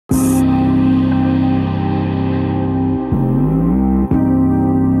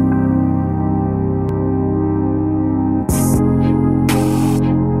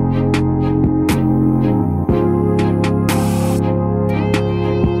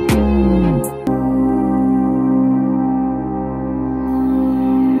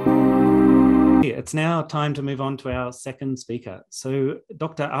It's now time to move on to our second speaker. So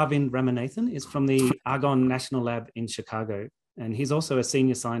Dr. Arvind Ramanathan is from the Argonne National Lab in Chicago, and he's also a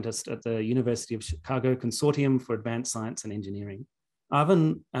senior scientist at the University of Chicago Consortium for Advanced Science and Engineering.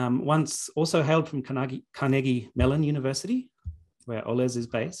 Arvind once also hailed from Carnegie Mellon University, where Oles is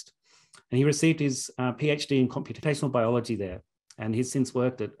based, and he received his PhD in computational biology there, and he's since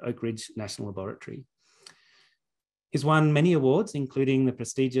worked at Oak Ridge National Laboratory. He's won many awards, including the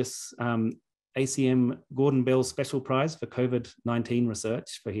prestigious ACM Gordon Bell Special Prize for COVID-19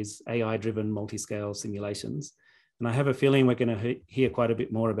 research for his AI-driven multi-scale simulations. And I have a feeling we're going to hear quite a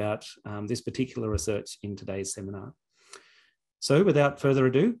bit more about this particular research in today's seminar. So without further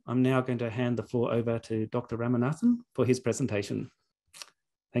ado, I'm now going to hand the floor over to Dr. Ramanathan for his presentation.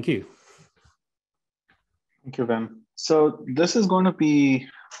 Thank you. Thank you, Ben. So this is going to be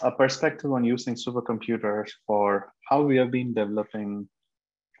a perspective on using supercomputers for how we have been developing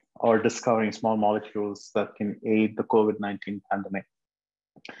or discovering small molecules that can aid the COVID-19 pandemic.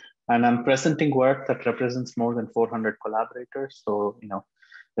 And I'm presenting work that represents more than 400 collaborators. So,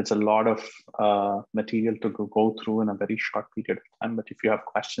 it's a lot of material to go through in a very short period of time. But if you have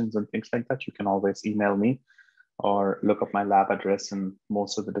questions and things like that, you can always email me or look up my lab address, and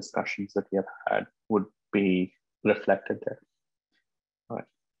most of the discussions that we have had would be reflected there. All right.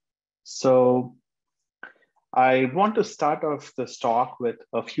 So I want to start off this talk with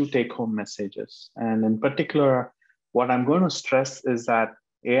a few take-home messages. And in particular, what I'm going to stress is that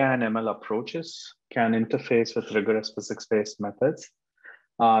AI and ML approaches can interface with rigorous physics-based methods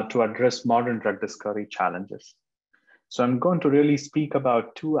to address modern drug discovery challenges. So I'm going to really speak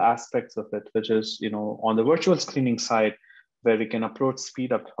about two aspects of it, which is, on the virtual screening side, where we can approach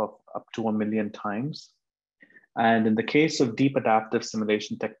speed up to 1 million times. And in the case of deep adaptive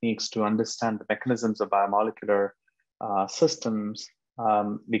simulation techniques to understand the mechanisms of biomolecular systems,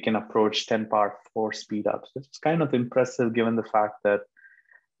 we can approach 10 power 4 speed ups. It's kind of impressive given the fact that,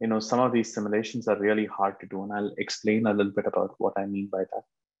 some of these simulations are really hard to do. And I'll explain a little bit about what I mean by that.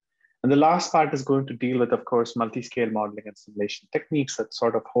 And the last part is going to deal with, of course, multi-scale modeling and simulation techniques that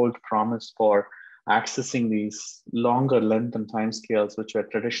sort of hold promise for accessing these longer length and time scales, which are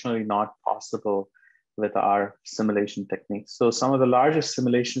traditionally not possible with our simulation techniques. So some of the largest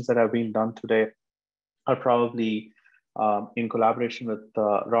simulations that have been done today are probably in collaboration with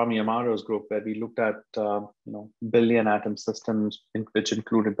Rami Amaro's group, where we looked at billion atom systems, which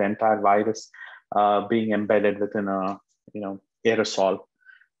included the entire virus being embedded within a aerosol.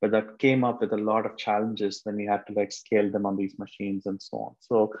 But that came up with a lot of challenges when we had to scale them on these machines and so on.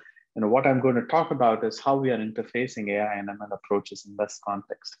 So what I'm going to talk about is how we are interfacing AI and ML approaches in this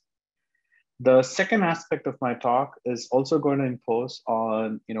context. The second aspect of my talk is also going to impose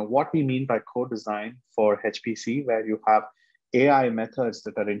on what we mean by co-design for HPC, where you have AI methods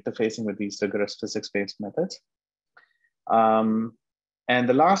that are interfacing with these rigorous physics-based methods. And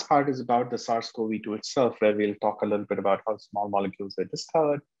the last part is about the SARS-CoV-2 itself, where we'll talk a little bit about how small molecules are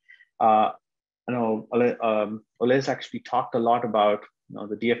discovered. Oles actually talked a lot about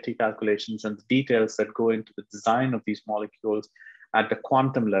the DFT calculations and the details that go into the design of these molecules at the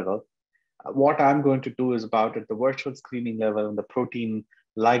quantum level. What I'm going to do is about at the virtual screening level and the protein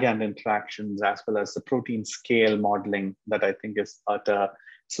ligand interactions, as well as the protein scale modeling that I think is at a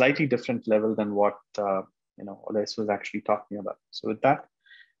slightly different level than what Oles was actually talking about. So with that,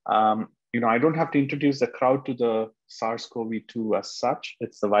 I don't have to introduce the crowd to the SARS-CoV-2 as such.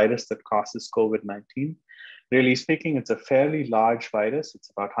 It's the virus that causes COVID-19. Really speaking, it's a fairly large virus. It's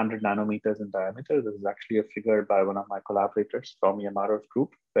about 100 nanometers in diameter. This is actually a figure by one of my collaborators, Rami Amaro's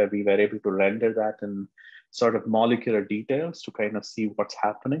group, where we were able to render that in sort of molecular details to kind of see what's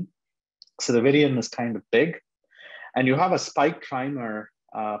happening. So the virion is kind of big. And you have a spike trimer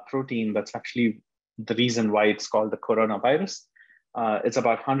protein that's actually the reason why it's called the coronavirus. It's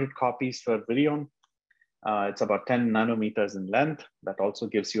about 100 copies per virion. It's about 10 nanometers in length. That also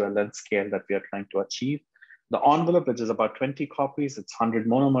gives you a length scale that we are trying to achieve. The envelope, which is about 20 copies, it's 100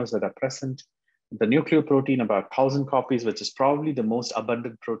 monomers that are present. The nucleoprotein, about 1,000 copies, which is probably the most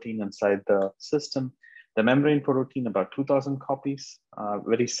abundant protein inside the system. The membrane protein, about 2,000 copies,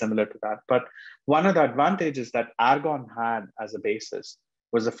 very similar to that. But one of the advantages that Argonne had as a basis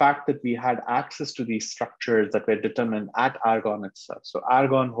was the fact that we had access to these structures that were determined at Argonne itself. So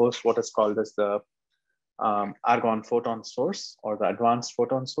Argonne hosts what is called as the Argonne photon source, or the advanced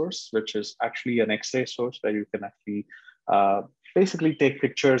photon source, which is actually an X-ray source where you can actually basically take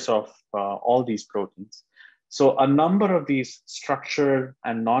pictures of all these proteins. So a number of these structured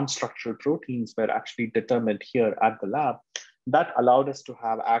and non-structured proteins were actually determined here at the lab. That allowed us to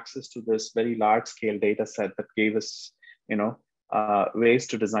have access to this very large scale data set that gave us, ways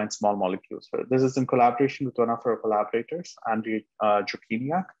to design small molecules. This is in collaboration with one of our collaborators, Andrew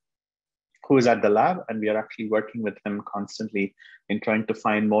Jokiniak, who is at the lab, and we are actually working with him constantly in trying to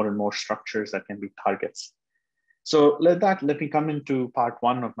find more and more structures that can be targets. So let me come into part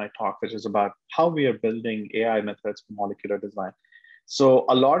one of my talk, which is about how we are building AI methods for molecular design. So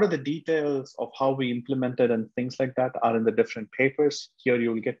a lot of the details of how we implemented and things like that are in the different papers. Here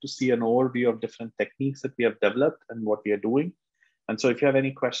you will get to see an overview of different techniques that we have developed and what we are doing. And so if you have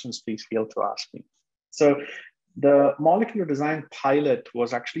any questions, please feel to ask me. So the molecular design pilot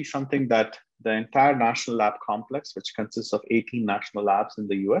was actually something that the entire national lab complex, which consists of 18 national labs in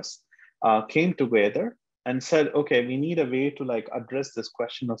the US, came together and said, okay, we need a way to address this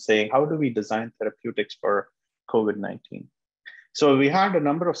question of saying, how do we design therapeutics for COVID-19? So we had a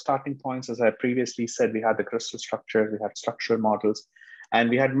number of starting points. As I previously said, we had the crystal structure, we had structural models, and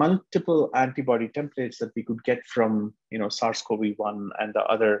we had multiple antibody templates that we could get from SARS-CoV-1 and the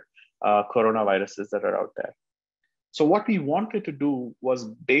other coronaviruses that are out there. So what we wanted to do was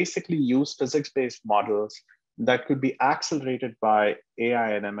basically use physics-based models that could be accelerated by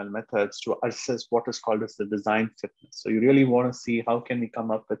AI and ML methods to assess what is called as the design fitness. So you really want to see how can we come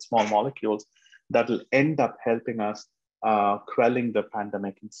up with small molecules that will end up helping us quelling the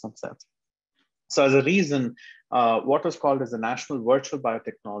pandemic in some sense. So as a reason, what was called as the National Virtual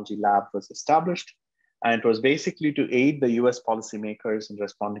Biotechnology Lab was established. And it was basically to aid the US policymakers in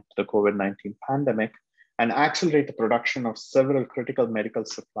responding to the COVID-19 pandemic and accelerate the production of several critical medical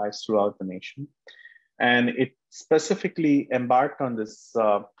supplies throughout the nation. And it specifically embarked on this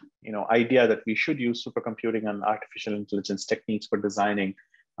idea that we should use supercomputing and artificial intelligence techniques for designing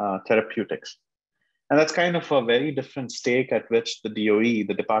therapeutics. And that's kind of a very different stake at which the DOE,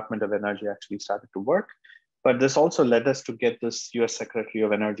 the Department of Energy, actually started to work. But this also led us to get this US Secretary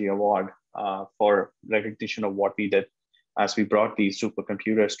of Energy award for recognition of what we did as we brought these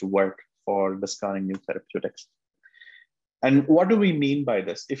supercomputers to work for discovering new therapeutics. And what do we mean by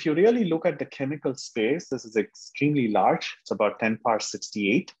this? If you really look at the chemical space, this is extremely large. It's about 10 power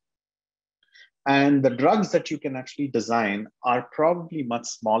 68. And the drugs that you can actually design are probably much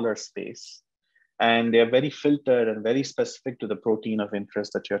smaller space. And they're very filtered and very specific to the protein of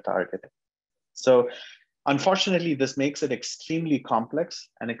interest that you're targeting. So unfortunately, this makes it extremely complex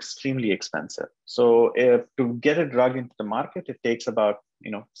and extremely expensive. So to get a drug into the market, it takes about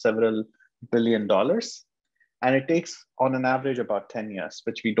several $billion. And it takes on an average about 10 years,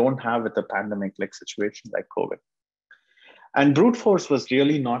 which we don't have with a pandemic-like situation like COVID. And brute force was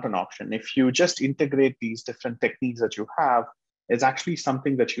really not an option. If you just integrate these different techniques that you have, it's actually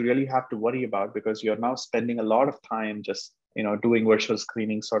something that you really have to worry about because you're now spending a lot of time just doing virtual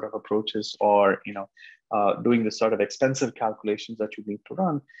screening sort of approaches or doing the sort of expensive calculations that you need to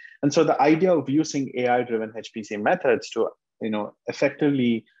run. And so the idea of using AI-driven HPC methods to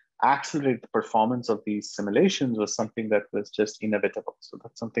effectively accelerate the performance of these simulations was something that was just inevitable. So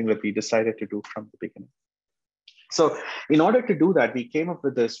that's something that we decided to do from the beginning. So in order to do that, we came up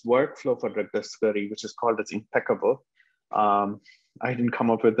with this workflow for drug discovery, which is called as Impeccable. I didn't come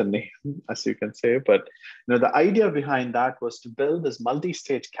up with the name, as you can say, but the idea behind that was to build this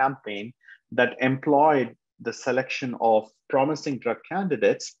multi-stage campaign that employed the selection of promising drug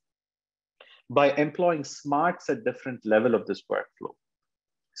candidates by employing smarts at different level of this workflow.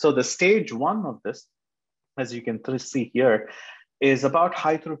 So the stage one of this, as you can see here, is about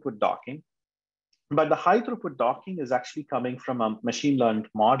high throughput docking. But the high throughput docking is actually coming from a machine learned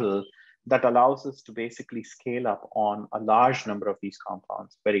model that allows us to basically scale up on a large number of these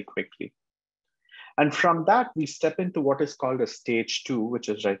compounds very quickly. And from that, we step into what is called a stage two, which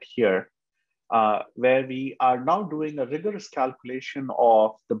is right here, where we are now doing a rigorous calculation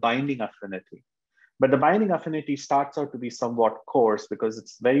of the binding affinity. But the binding affinity starts out to be somewhat coarse because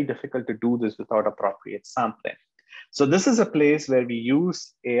it's very difficult to do this without appropriate sampling. So this is a place where we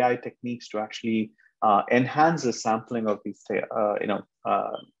use AI techniques to actually enhance the sampling of these,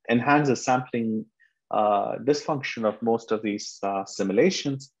 enhance the sampling dysfunction of most of these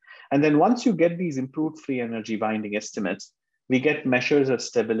simulations. And then once you get these improved free energy binding estimates, we get measures of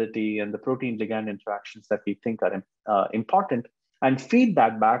stability and the protein ligand interactions that we think are important and feed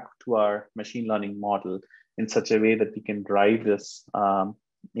that back to our machine learning model in such a way that we can drive this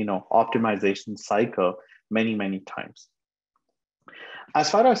optimization cycle many, many times. As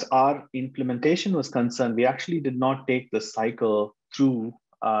far as our implementation was concerned, we actually did not take the cycle through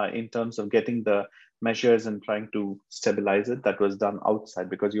in terms of getting the measures and trying to stabilize it. That was done outside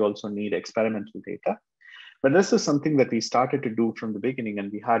because you also need experimental data. But this is something that we started to do from the beginning,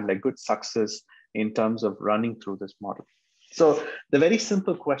 and we had good success in terms of running through this model. So the very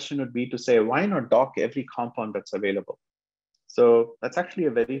simple question would be to say, why not dock every compound that's available? So that's actually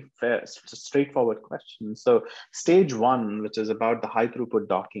a very fair, straightforward question. So stage one, which is about the high throughput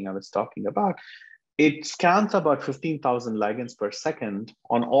docking I was talking about, it scans about 15,000 ligands per second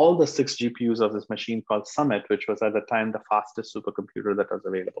on all the 6 GPUs of this machine called Summit, which was at the time the fastest supercomputer that was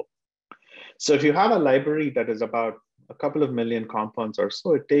available. So if you have a library that is about a couple of million compounds or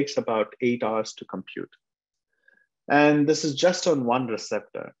so, it takes about 8 hours to compute. And this is just on one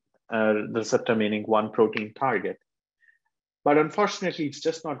receptor, receptor meaning one protein target. But unfortunately, it's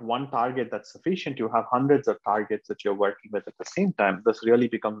just not one target that's sufficient. You have hundreds of targets that you're working with at the same time. This really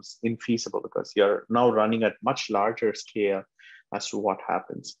becomes infeasible because you're now running at much larger scale as to what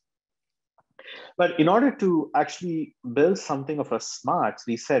happens. But in order to actually build something of a smarts,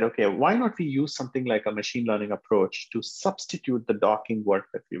 we said, okay, why not we use something like a machine learning approach to substitute the docking work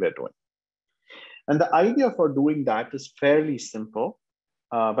that we were doing? And the idea for doing that is fairly simple.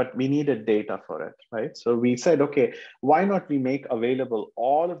 But we needed data for it, right? So we said, okay, why not we make available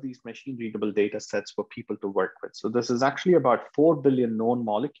all of these machine readable data sets for people to work with? So this is actually about 4 billion known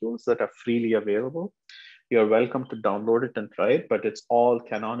molecules that are freely available. You're welcome to download it and try it, but it's all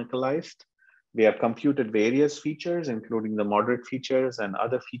canonicalized. We have computed various features, including the moderate features and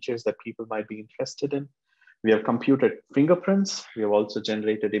other features that people might be interested in. We have computed fingerprints. We have also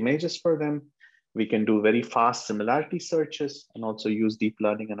generated images for them. We can do very fast similarity searches and also use deep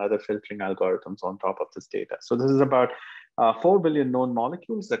learning and other filtering algorithms on top of this data. So this is about 4 billion known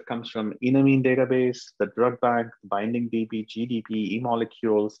molecules that comes from Enamine database, the drug bank, binding DB, GDP,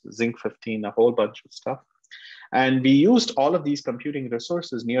 e-molecules, zinc 15, a whole bunch of stuff. And we used all of these computing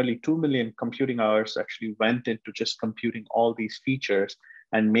resources. Nearly 2 million computing hours actually went into just computing all these features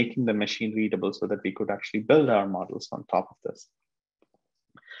and making the machine readable so that we could actually build our models on top of this.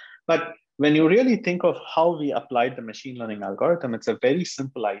 But when you really think of how we applied the machine learning algorithm, it's a very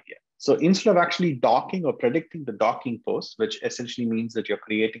simple idea. So instead of actually docking or predicting the docking post, which essentially means that you're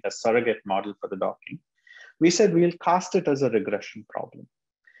creating a surrogate model for the docking, we said we'll cast it as a regression problem.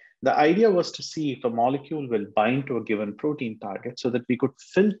 The idea was to see if a molecule will bind to a given protein target so that we could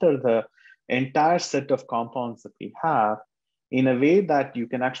filter the entire set of compounds that we have in a way that you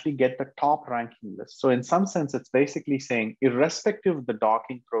can actually get the top ranking list. So in some sense, it's basically saying, irrespective of the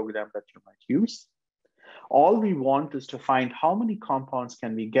docking program that you might use, all we want is to find how many compounds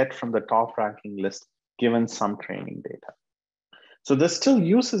can we get from the top ranking list given some training data. So this still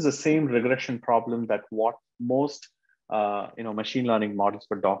uses the same regression problem that what most machine learning models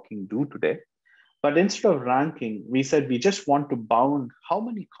for docking do today. But instead of ranking, we said we just want to bound how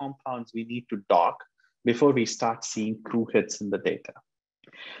many compounds we need to dock before we start seeing true hits in the data.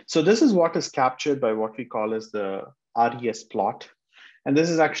 So this is what is captured by what we call as the RES plot. And this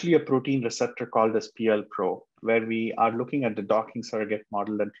is actually a protein receptor called as PL-Pro, where we are looking at the docking surrogate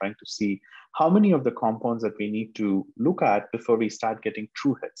model and trying to see how many of the compounds that we need to look at before we start getting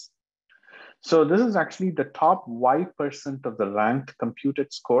true hits. So this is actually the top Y% of the ranked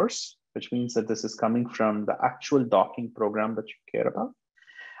computed scores, which means that this is coming from the actual docking program that you care about.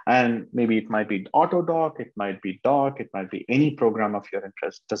 And maybe it might be AutoDock, it might be Dock, it might be any program of your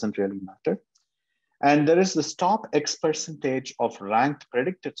interest, doesn't really matter. And there is this top X% of ranked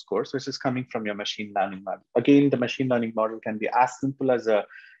predicted scores, which is coming from your machine learning model. Again, the machine learning model can be as simple as a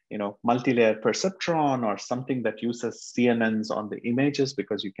multi-layer perceptron or something that uses CNNs on the images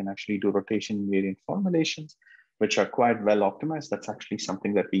because you can actually do rotation invariant formulations, which are quite well optimized. That's actually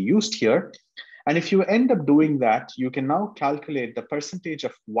something that we used here. And if you end up doing that, you can now calculate the percentage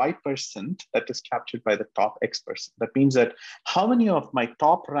of Y% that is captured by the top X%. That means that how many of my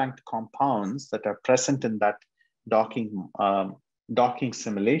top ranked compounds that are present in that docking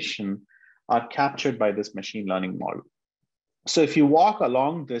simulation are captured by this machine learning model. So if you walk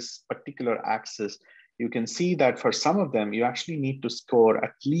along this particular axis, you can see that for some of them, you actually need to score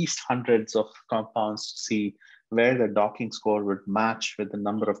at least hundreds of compounds to see where the docking score would match with the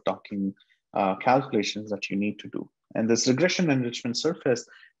number of docking calculations that you need to do. And this regression enrichment surface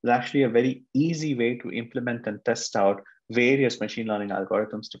is actually a very easy way to implement and test out various machine learning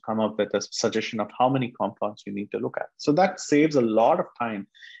algorithms to come up with a suggestion of how many compounds you need to look at. So that saves a lot of time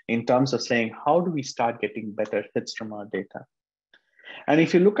in terms of saying, how do we start getting better hits from our data? And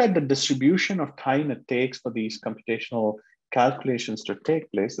if you look at the distribution of time it takes for these computational calculations to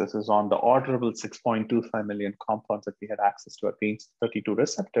take place, this is on the orderable 6.25 million compounds that we had access to against 32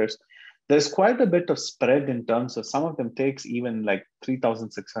 receptors. There's quite a bit of spread in terms of some of them takes even like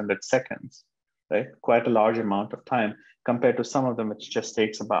 3,600 seconds, right? Quite a large amount of time compared to some of them, which just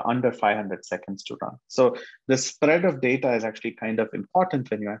takes about under 500 seconds to run. So the spread of data is actually kind of important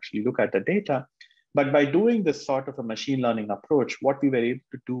when you actually look at the data. But by doing this sort of a machine learning approach, what we were able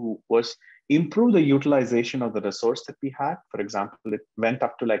to do was improve the utilization of the resource that we had. For example, it went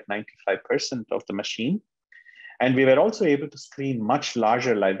up to like 95% of the machine. And we were also able to screen much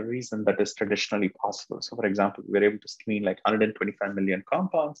larger libraries than that is traditionally possible. So for example, we were able to screen like 125 million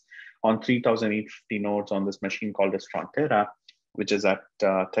compounds on 3,850 nodes on this machine called as Frontera, which is at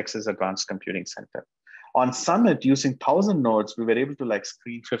Texas Advanced Computing Center. On Summit, using 1,000 nodes, we were able to like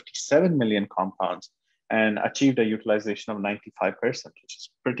screen 57 million compounds and achieved a utilization of 95%, which is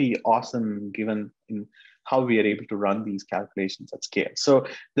pretty awesome given in how we are able to run these calculations at scale. So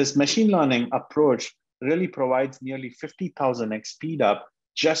this machine learning approach really provides nearly 50,000x speed up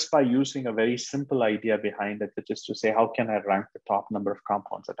just by using a very simple idea behind it, which is to say, how can I rank the top number of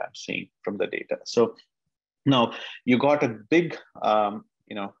compounds that I'm seeing from the data? So now you got a big,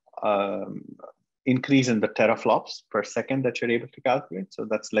 increase in the teraflops per second that you're able to calculate. So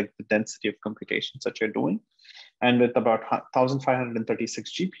that's like the density of computations that you're doing. And with about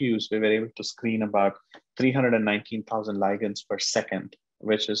 1,536 GPUs, we were able to screen about 319,000 ligands per second,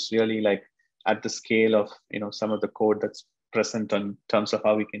 which is really like at the scale of some of the code that's present in terms of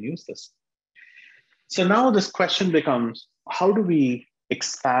how we can use this. So now this question becomes, how do we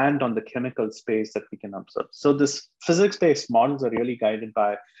expand on the chemical space that we can observe? So this physics-based models are really guided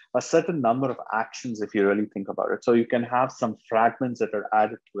by a certain number of actions if you really think about it. So you can have some fragments that are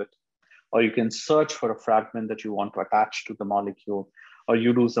added to it, or you can search for a fragment that you want to attach to the molecule, or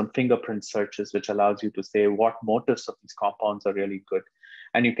you do some fingerprint searches, which allows you to say what motifs of these compounds are really good.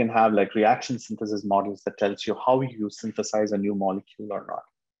 And you can have like reaction synthesis models that tells you how you synthesize a new molecule or not.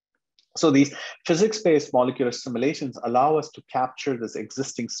 So these physics-based molecular simulations allow us to capture this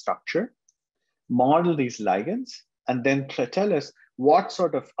existing structure, model these ligands, and then tell us what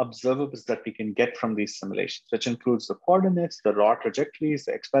sort of observables that we can get from these simulations, which includes the coordinates, the raw trajectories,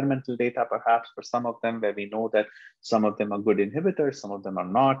 the experimental data, perhaps for some of them, where we know that some of them are good inhibitors, some of them are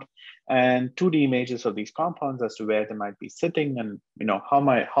not, and 2D images of these compounds as to where they might be sitting, and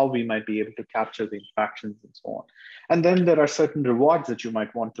how we might be able to capture the interactions and so on. And then there are certain rewards that you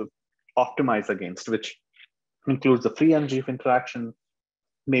might want to optimize against, which includes the free energy of interaction,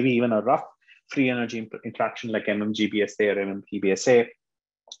 maybe even a rough free energy interaction like MMGBSA or MMPBSA,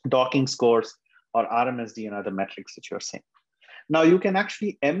 docking scores, or RMSD and other metrics that you're seeing. Now you can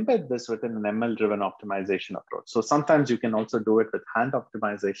actually embed this within an ML-driven optimization approach. So sometimes you can also do it with hand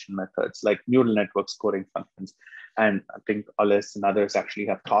optimization methods like neural network scoring functions. And I think Alice and others actually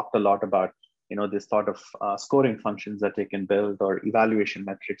have talked a lot about this sort of scoring functions that they can build, or evaluation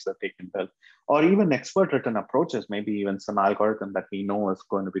metrics that they can build, or even expert written approaches, maybe even some algorithm that we know is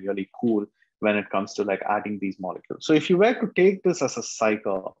going to be really cool when it comes to like adding these molecules. So if you were to take this as a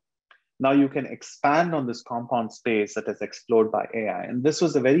cycle, now you can expand on this compound space that is explored by AI. And this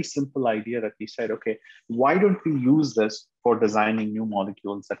was a very simple idea that we said, okay, why don't we use this for designing new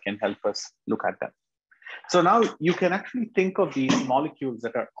molecules that can help us look at them? So now you can actually think of these molecules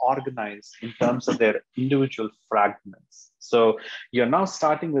that are organized in terms of their individual fragments. So you're now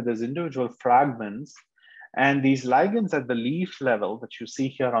starting with these individual fragments, and these ligands at the leaf level that you see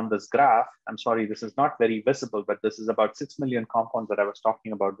here on this graph. I'm sorry, this is not very visible, but this is about 6 million compounds that I was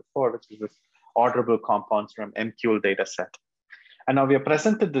talking about before, which is this orderable compounds from MQL data set. And now we have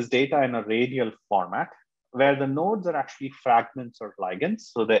presented this data in a radial format, where the nodes are actually fragments or ligands.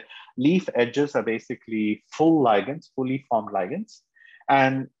 So the leaf edges are basically full ligands, fully formed ligands.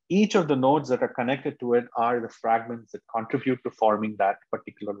 And each of the nodes that are connected to it are the fragments that contribute to forming that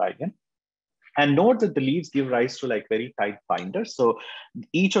particular ligand. And nodes at the leaves give rise to like very tight binders. So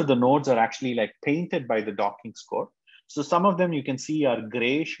each of the nodes are actually like painted by the docking score. So some of them you can see are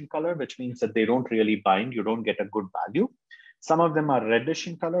grayish in color, which means that they don't really bind. You don't get a good value. Some of them are reddish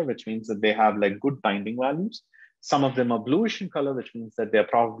in color, which means that they have like good binding values. Some of them are bluish in color, which means that they're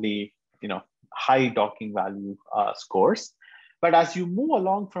probably, high docking value scores. But as you move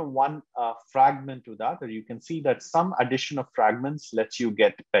along from one fragment to the other, you can see that some addition of fragments lets you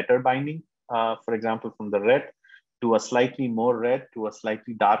get better binding. For example, from the red to a slightly more red to a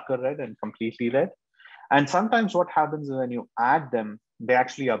slightly darker red and completely red. And sometimes what happens is when you add them, they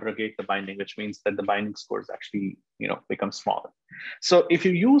actually abrogate the binding, which means that the binding scores actually, become smaller. So if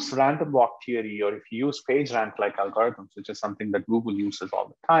you use random walk theory, or if you use PageRank-like algorithms, which is something that Google uses all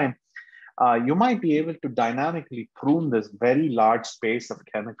the time, you might be able to dynamically prune this very large space of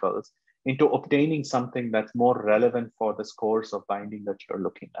chemicals into obtaining something that's more relevant for the scores of binding that you're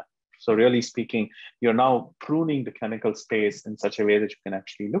looking at. So really speaking, you're now pruning the chemical space in such a way that you can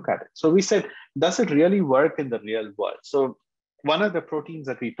actually look at it. So we said, does it really work in the real world? So one of the proteins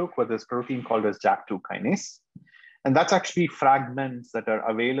that we took was this protein called as JAK2 kinase. And that's actually fragments that are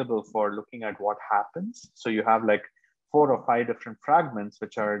available for looking at what happens. So you have like 4 or 5 different fragments,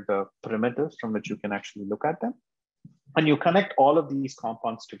 which are the primitives from which you can actually look at them. And you connect all of these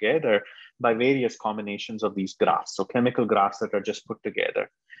compounds together by various combinations of these graphs. So chemical graphs that are just put together.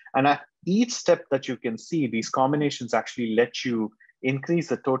 And at each step that you can see, these combinations actually let you increase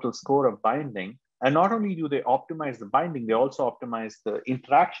the total score of binding. And not only do they optimize the binding, they also optimize the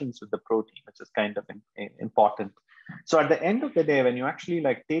interactions with the protein, which is kind of important. So at the end of the day, when you actually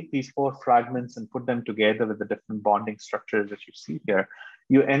like take these 4 fragments and put them together with the different bonding structures that you see here,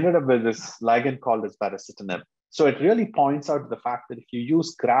 you ended up with this ligand called as baricitinib. So it really points out the fact that if you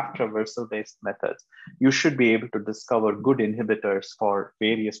use graph traversal-based methods, you should be able to discover good inhibitors for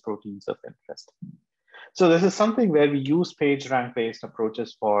various proteins of interest. So this is something where we use PageRank-based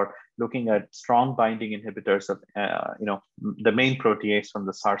approaches for looking at strong binding inhibitors of the main protease from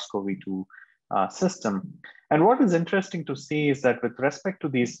the SARS-CoV-2 system. And what is interesting to see is that with respect to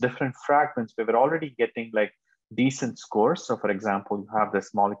these different fragments, we were already getting like decent scores. So for example, you have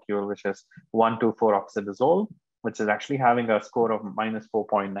this molecule, which is 1,2,4-oxidazole, which is actually having a score of minus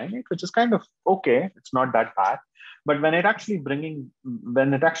 4.98, which is kind of okay. It's not that bad. But when it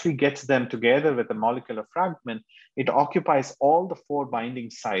actually gets them together with a molecular fragment, it occupies all the 4 binding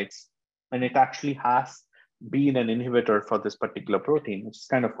sites, and it actually has been an inhibitor for this particular protein, which is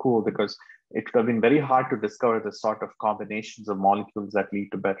kind of cool because it would have been very hard to discover the sort of combinations of molecules that lead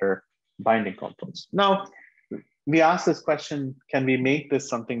to better binding compounds. Now, we asked this question, can we make this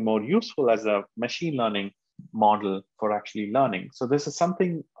something more useful as a machine learning model for actually learning? So this is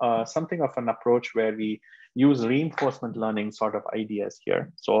something of an approach where we use reinforcement learning sort of ideas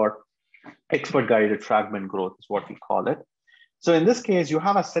here. So expert guided fragment growth is what we call it. So in this case, you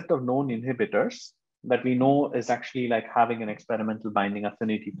have a set of known inhibitors that we know is actually like having an experimental binding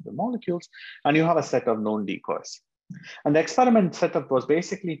affinity to the molecules, and you have a set of known decoys. And the experiment setup was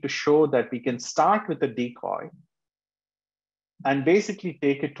basically to show that we can start with a decoy and basically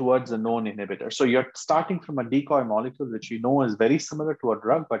take it towards a known inhibitor. So you're starting from a decoy molecule, which you know is very similar to a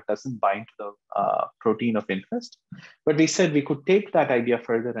drug, but doesn't bind to the protein of interest. But we said we could take that idea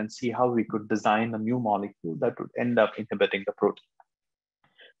further and see how we could design a new molecule that would end up inhibiting the protein.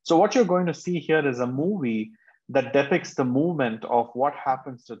 So what you're going to see here is a movie that depicts the movement of what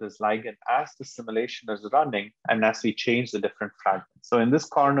happens to this ligand as the simulation is running and as we change the different fragments. So in this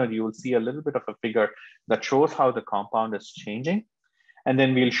corner, you will see a little bit of a figure that shows how the compound is changing. And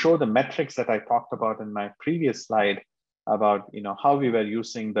then we'll show the metrics that I talked about in my previous slide about how we were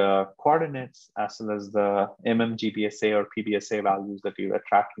using the coordinates as well as the GBSA or PBSA values that we were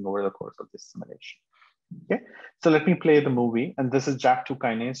tracking over the course of this simulation. Okay, so let me play the movie. And this is JAK2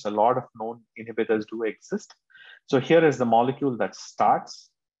 kinase. A lot of known inhibitors do exist. So here is the molecule that starts.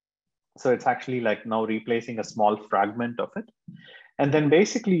 So it's actually like now replacing a small fragment of it. And then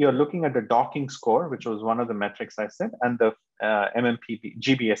basically you're looking at the docking score, which was one of the metrics I said, and the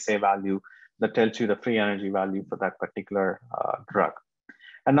GBSA value that tells you the free energy value for that particular drug.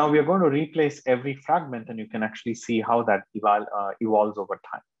 And now we are going to replace every fragment, and you can actually see how that evolves over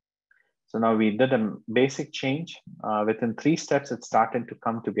time. So now we did a basic change. Within 3 steps, it started to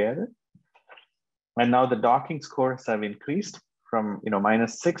come together. And now the docking scores have increased from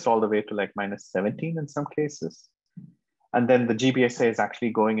 -6 all the way to like -17 in some cases. And then the GBSA is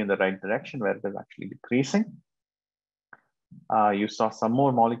actually going in the right direction where it is actually decreasing. You saw some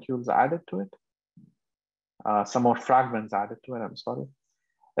more molecules added to it. Some more fragments added to it, I'm sorry.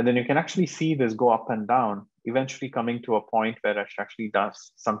 And then you can actually see this go up and down, eventually coming to a point where it actually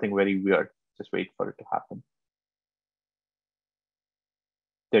does something very weird. Just wait for it to happen.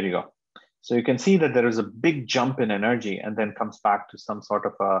 There you go. So you can see that there is a big jump in energy and then comes back to some sort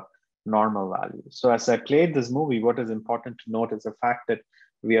of a normal value. So as I played this movie, what is important to note is the fact that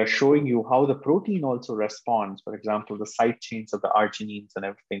we are showing you how the protein also responds. For example, the side chains of the arginines and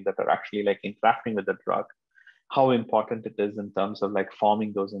everything that are actually like interacting with the drug, how important it is in terms of like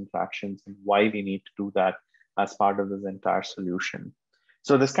forming those interactions and why we need to do that as part of this entire solution.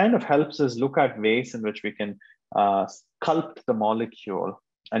 So this kind of helps us look at ways in which we can sculpt the molecule.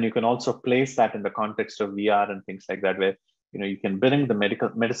 And you can also place that in the context of VR and things like that, where you can bring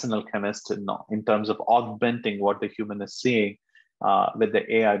the medicinal chemist in terms of augmenting what the human is seeing with the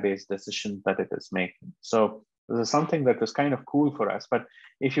AI-based decisions that it is making. So this is something that is kind of cool for us. But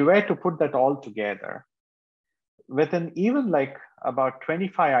if you were to put that all together, within even like about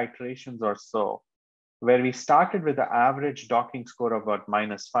 25 iterations or so, where we started with the average docking score of about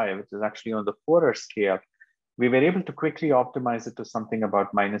 -5, which is actually on the Forer scale, we were able to quickly optimize it to something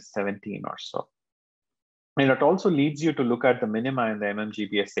about -17 or so. And it also leads you to look at the minima in the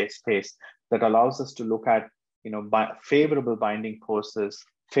MMGBSA space that allows us to look at favorable binding forces,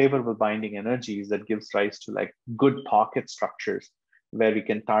 favorable binding energies that gives rise to like good pocket structures where we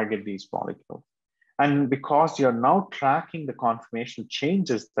can target these molecules. And because you're now tracking the conformational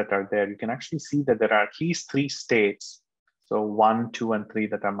changes that are there, you can actually see that there are at least 3 states. So 1, 2, and 3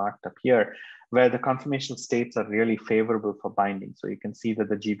 that are marked up here, where the conformational states are really favorable for binding. So you can see that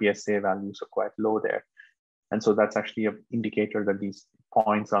the GBSA values are quite low there. And so that's actually an indicator that these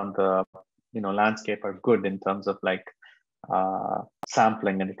points on the landscape are good in terms of like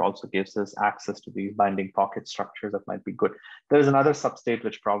sampling, and it also gives us access to these binding pocket structures that might be good. There's another substate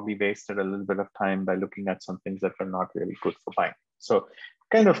which probably wasted a little bit of time by looking at some things that are not really good for binding. So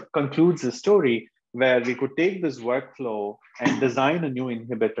kind of concludes the story where we could take this workflow and design a new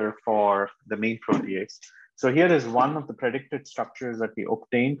inhibitor for the main protease. So here is one of the predicted structures that we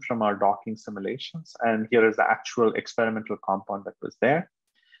obtained from our docking simulations. And here is the actual experimental compound that was there.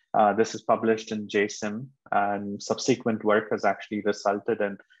 This is published in JSIM, and subsequent work has actually resulted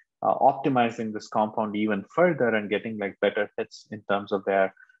in optimizing this compound even further and getting like better hits in terms of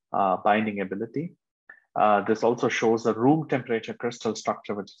their binding ability. This also shows the room temperature crystal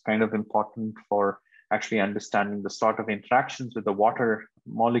structure, which is kind of important for actually understanding the sort of interactions with the water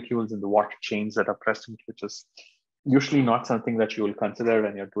molecules and the water chains that are present, which is usually not something that you will consider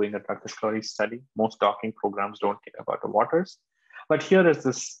when you're doing a drug discovery study. Most docking programs don't care about the waters. But here is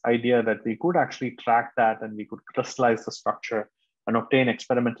this idea that we could actually track that and we could crystallize the structure and obtain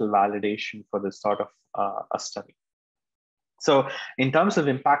experimental validation for this sort of a study. So in terms of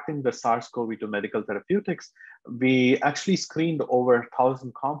impacting the SARS-CoV-2 medical therapeutics, we actually screened over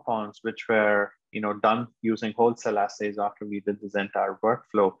 1,000 compounds, which were done using whole cell assays after we did this entire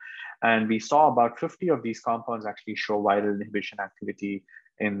workflow. And we saw about 50 of these compounds actually show viral inhibition activity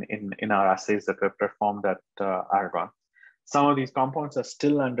in our assays that were performed at Argonne. Some of these compounds are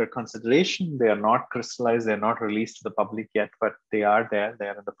still under consideration. They are not crystallized. They're not released to the public yet, but they are there. They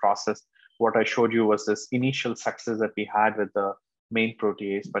are in the process. What I showed you was this initial success that we had with the main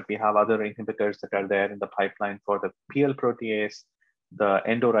protease, but we have other inhibitors that are there in the pipeline for the PL protease, the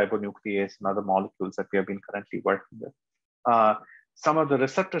endoribonuclease, and other molecules that we have been currently working with. Some of the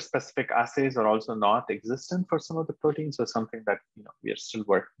receptor-specific assays are also not existent for some of the proteins, so something that we are still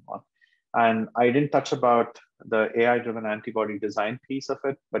working on. And I didn't touch about the AI-driven antibody design piece of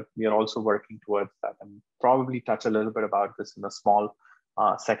it, but we are also working towards that, and probably touch a little bit about this in a small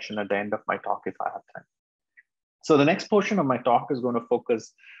section at the end of my talk if I have time. So the next portion of my talk is going to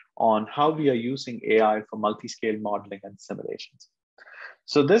focus on how we are using AI for multi-scale modeling and simulations.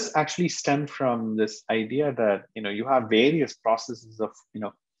 So this actually stemmed from this idea that you have various processes of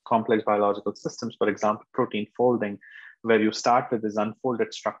complex biological systems, for example, protein folding, where you start with this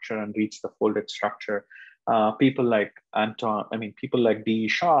unfolded structure and reach the folded structure. People like D.E.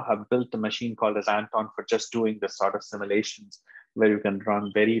 Shaw have built a machine called as Anton for just doing this sort of simulations, where you can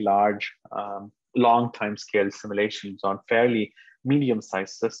run very large, long time scale simulations on fairly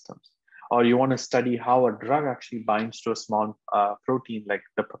medium-sized systems. Or you want to study how a drug actually binds to a small protein like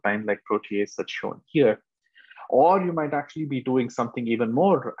the protein-like protease that's shown here. Or you might actually be doing something even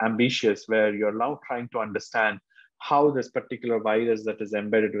more ambitious, where you're now trying to understand how this particular virus that is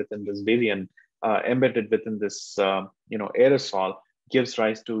embedded within this virion, embedded within this aerosol, gives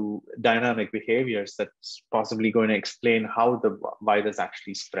rise to dynamic behaviors that's possibly going to explain how the virus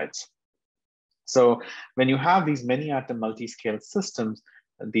actually spreads. So when you have these many atom multi-scale systems,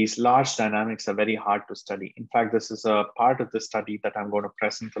 these large dynamics are very hard to study. In fact, this is a part of the study that I'm going to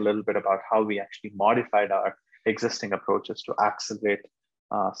present a little bit about how we actually modified our existing approaches to accelerate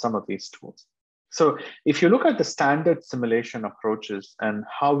some of these tools. So if you look at the standard simulation approaches and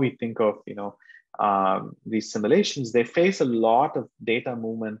how we think of these simulations, they face a lot of data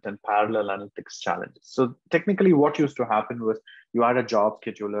movement and parallel analytics challenges. So technically what used to happen was you had a job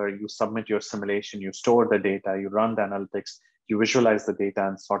scheduler, you submit your simulation, you store the data, you run the analytics, you visualize the data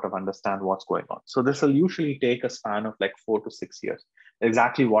and sort of understand what's going on. So this will usually take a span of like 4 to 6 years.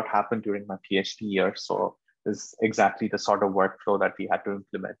 Exactly what happened during my PhD year. So is exactly the sort of workflow that we had to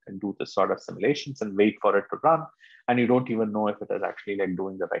implement and do this sort of simulations and wait for it to run. And you don't even know if it is actually like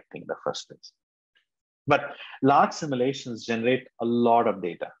doing the right thing in the first place. But large simulations generate a lot of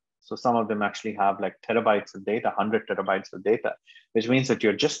data. So some of them actually have like terabytes of data, 100 terabytes of data, which means that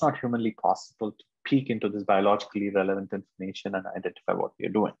you're just not humanly possible to peek into this biologically relevant information and identify what you're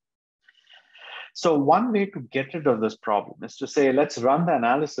doing. So one way to get rid of this problem is to say, let's run the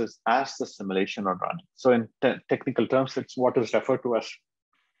analysis as the simulation are running. So in technical terms, it's what is referred to as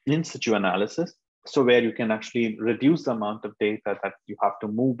in situ analysis. So where you can actually reduce the amount of data that you have to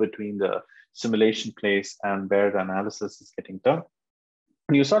move between the simulation place and where the analysis is getting done.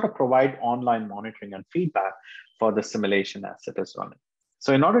 you sort of provide online monitoring and feedback for the simulation as it is running.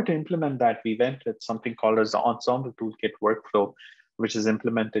 So in order to implement that, we went with something called as the Ensemble Toolkit workflow, which is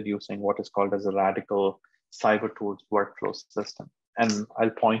implemented using what is called as a radical cyber tools workflow system. And I'll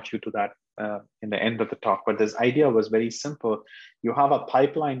point you to that in the end of the talk, but this idea was very simple. You have a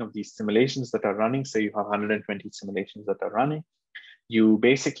pipeline of these simulations that are running. Say you have 120 simulations that are running. You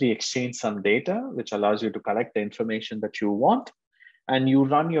basically exchange some data, which allows you to collect the information that you want. And you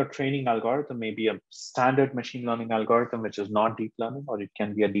run your training algorithm, maybe a standard machine learning algorithm, which is not deep learning, or it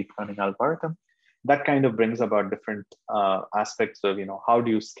can be a deep learning algorithm. That kind of brings about different aspects of, how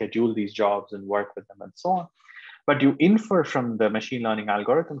do you schedule these jobs and work with them and so on. But you infer from the machine learning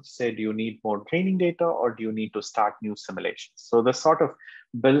algorithm to say, do you need more training data or do you need to start new simulations? So this sort of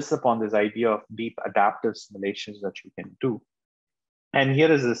builds upon this idea of deep adaptive simulations that you can do. And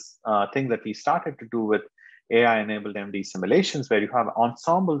here is this thing that we started to do with AI-enabled MD simulations, where you have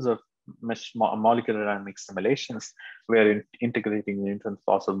ensembles of molecular dynamics simulations, where integrating the infant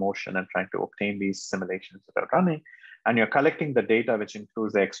fossil motion and trying to obtain these simulations that are running. And you're collecting the data, which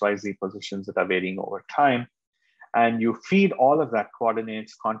includes the XYZ positions that are varying over time. And you feed all of that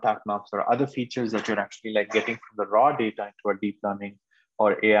coordinates, contact maps, or other features that you're actually like getting from the raw data into a deep learning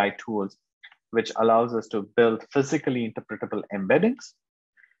or AI tools, which allows us to build physically interpretable embeddings.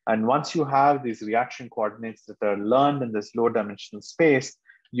 And once you have these reaction coordinates that are learned in this low dimensional space,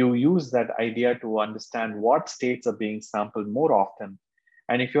 you use that idea to understand what states are being sampled more often.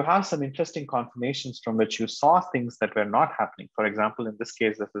 And if you have some interesting confirmations from which you saw things that were not happening, for example, in this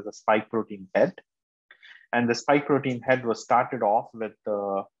case, this is a spike protein head. And the spike protein head was started off with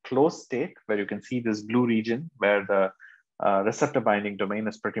the closed state, where you can see this blue region where the receptor binding domain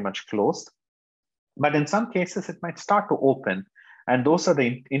is pretty much closed. But in some cases, it might start to open. And those are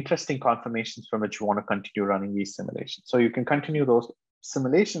the interesting confirmations from which you want to continue running these simulations. So you can continue those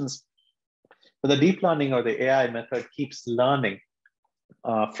simulations, but the deep learning or the AI method keeps learning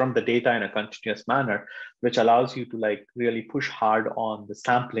from the data in a continuous manner, which allows you to like really push hard on the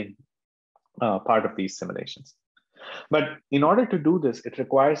sampling part of these simulations. But in order to do this, it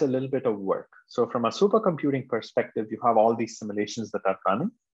requires a little bit of work. So from a supercomputing perspective, you have all these simulations that are running.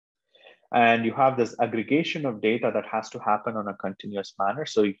 And you have this aggregation of data that has to happen on a continuous manner.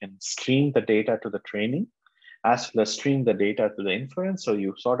 So you can stream the data to the training, as well as stream the data to the inference. So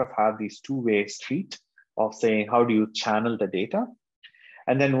you sort of have these two-way street of saying, how do you channel the data?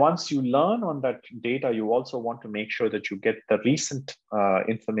 And then once you learn on that data, you also want to make sure that you get the recent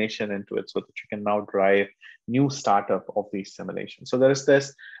information into it so that you can now drive new startup of these simulations. So there is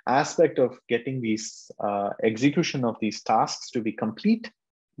this aspect of getting these execution of these tasks to be complete,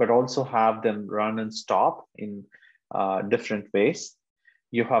 but also have them run and stop in different ways.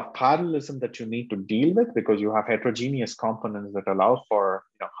 You have parallelism that you need to deal with because you have heterogeneous components that allow for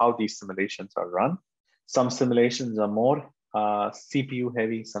how these simulations are run. Some simulations are more CPU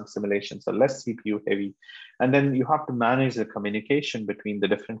heavy, some simulations are less CPU heavy. And then you have to manage the communication between the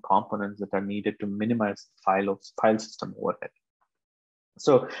different components that are needed to minimize file system overhead.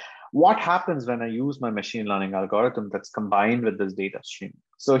 So what happens when I use my machine learning algorithm that's combined with this data stream?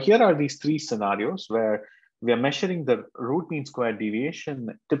 So here are these three scenarios where we are measuring the root mean square deviation.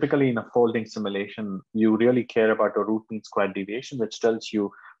 Typically in a folding simulation, you really care about a root mean square deviation, which tells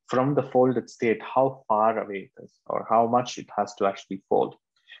you from the folded state how far away it is or how much it has to actually fold.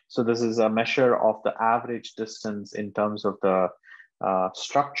 So this is a measure of the average distance in terms of the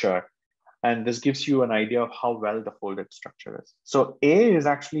structure. And this gives you an idea of how well the folded structure is. So A is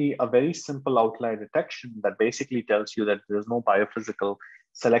actually a very simple outlier detection that basically tells you that there's no biophysical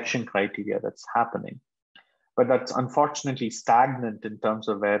selection criteria that's happening. But that's unfortunately stagnant in terms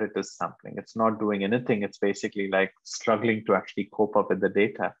of where it is sampling. It's not doing anything. It's basically like struggling to actually cope up with the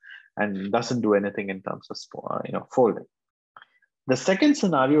data and doesn't do anything in terms of folding. The second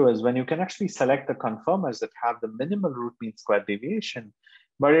scenario is when you can actually select the conformers that have the minimal root mean square deviation,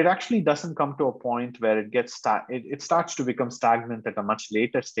 but it actually doesn't come to a point where it starts to become stagnant at a much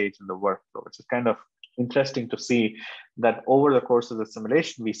later stage in the workflow, which is kind of interesting to see that over the course of the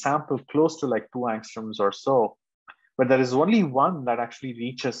simulation, we sample close to like 2 angstroms or so, but there is only one that actually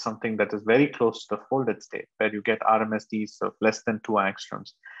reaches something that is very close to the folded state, where you get RMSDs of less than 2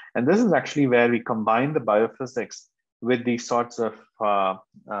 angstroms. And this is actually where we combine the biophysics with these sorts of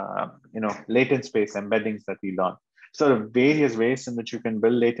latent space embeddings that we learn. So there are various ways in which you can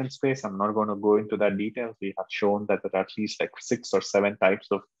build latent space. I'm not going to go into that details. We have shown that there are at least like 6 or 7 types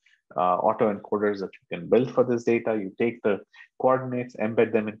of autoencoders that you can build for this data. You take the coordinates,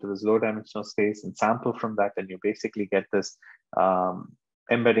 embed them into this low dimensional space and sample from that, and you basically get this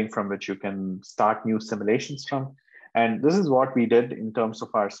embedding from which you can start new simulations from. And this is what we did in terms of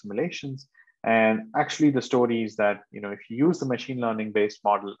our simulations. And actually the story is that, if you use the machine learning based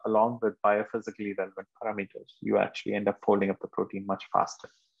model along with biophysically relevant parameters, you actually end up folding up the protein much faster.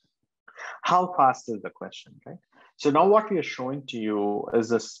 How fast is the question, right? So now what we are showing to you is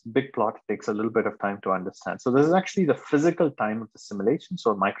this big plot. It takes a little bit of time to understand. So this is actually the physical time of the simulation,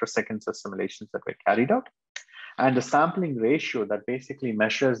 so microseconds of simulations that were carried out, and the sampling ratio that basically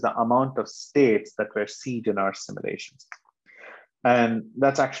measures the amount of states that were seen in our simulations. And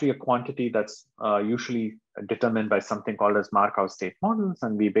that's actually a quantity that's usually determined by something called as Markov state models.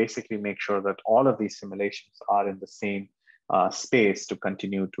 And we basically make sure that all of these simulations are in the same space to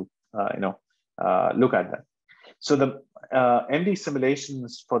continue to look at them. So the MD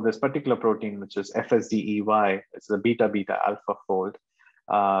simulations for this particular protein, which is FSDEY, it's the beta-beta alpha fold.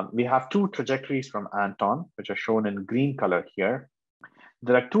 We have two trajectories from Anton, which are shown in green color here.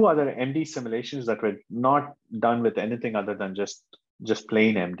 There are two other MD simulations that were not done with anything other than just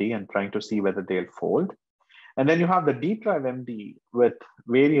plain MD and trying to see whether they'll fold. And then you have the deep drive MD with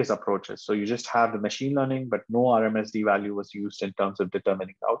various approaches. So you just have the machine learning, but no RMSD value was used in terms of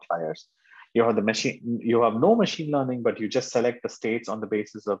determining outliers. You have no machine learning, but you just select the states on the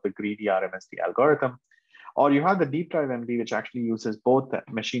basis of the greedy RMSD algorithm. Or you have the deep drive MD, which actually uses both the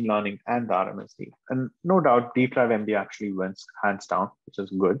machine learning and the RMSD. And no doubt, deep drive MD actually wins hands down, which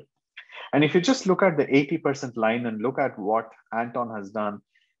is good. And if you just look at the 80% line and look at what Anton has done,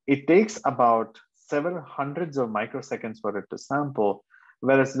 it takes about several hundreds of microseconds for it to sample,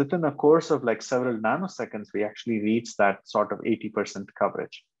 whereas within a course of like several nanoseconds, we actually reach that sort of 80%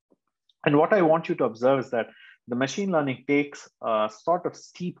 coverage. And what I want you to observe is that the machine learning takes a sort of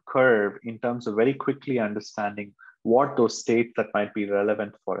steep curve in terms of very quickly understanding what those states that might be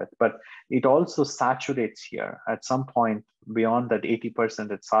relevant for it. But it also saturates here. At some point beyond that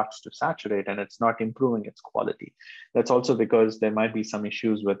 80%, it starts to saturate and it's not improving its quality. That's also because there might be some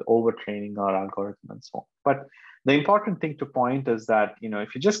issues with overtraining our algorithm and so on. But the important thing to point is that,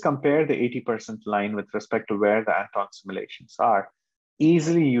 if you just compare the 80% line with respect to where the Anton simulations are,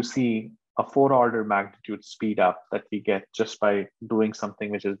 easily you see a 4-order magnitude speed up that we get just by doing something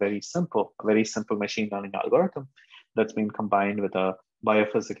which is very simple, a very simple machine learning algorithm that's been combined with a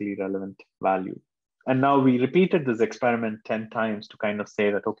biophysically relevant value. And now we repeated this experiment 10 times to kind of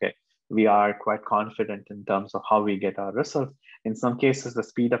say that, okay, we are quite confident in terms of how we get our results. In some cases, the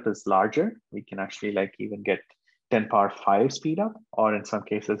speed up is larger. We can actually even get 10 power 5 speed up, or in some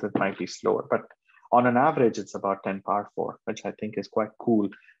cases it might be slower. But on an average, it's about 10 power 4, which I think is quite cool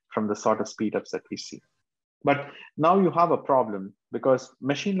from the sort of speed ups that we see. But now you have a problem because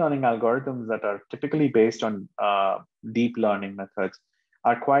machine learning algorithms that are typically based on deep learning methods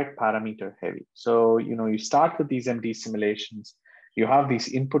are quite parameter heavy. So, you start with these MD simulations, you have these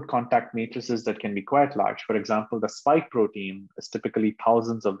input contact matrices that can be quite large. For example, the spike protein is typically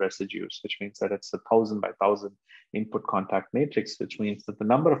thousands of residues, which means that it's 1,000 by 1,000 input contact matrix, which means that the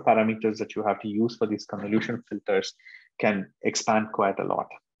number of parameters that you have to use for these convolution filters can expand quite a lot.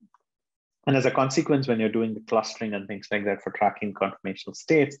 And as a consequence, when you're doing the clustering and things like that for tracking conformational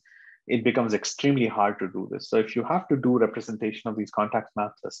states, it becomes extremely hard to do this. So if you have to do representation of these contact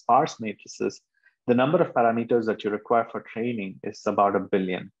maps as sparse matrices, the number of parameters that you require for training is about 1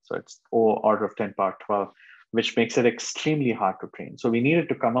 billion. So it's order of 10 power 12, which makes it extremely hard to train. So we needed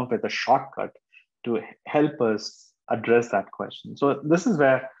to come up with a shortcut to help us address that question. So this is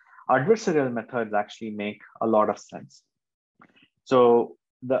where adversarial methods actually make a lot of sense. So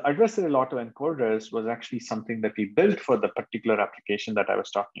the adversarial autoencoders was actually something that we built for the particular application that I was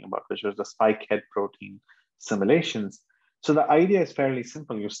talking about, which was the spike head protein simulations. So the idea is fairly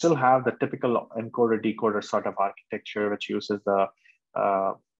simple. You still have the typical encoder-decoder sort of architecture, which uses the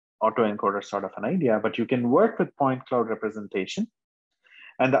autoencoder sort of an idea, but you can work with point cloud representation.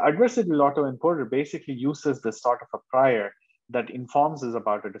 And the adversarial autoencoder basically uses this sort of a prior that informs us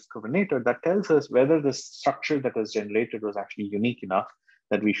about a discriminator that tells us whether the structure that was generated was actually unique enough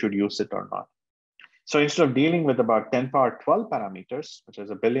that we should use it or not. So instead of dealing with about 10 power 12 parameters, which is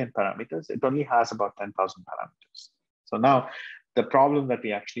 1 billion parameters, it only has about 10,000 parameters. So now the problem that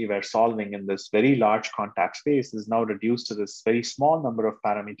we actually were solving in this very large contact space is now reduced to this very small number of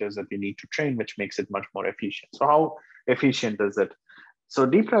parameters that we need to train, which makes it much more efficient. So how efficient is it? So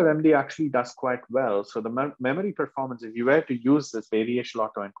deep drive MD actually does quite well. So the memory performance, if you were to use this variational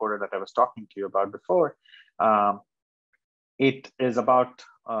autoencoder that I was talking to you about before, it is about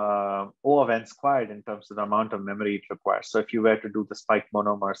O of n squared in terms of the amount of memory it requires. So if you were to do the spike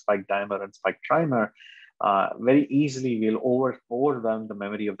monomer, spike dimer, and spike trimer, very easily we'll overwhelm the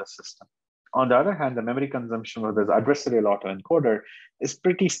memory of the system. On the other hand, the memory consumption of this adversarial autoencoder is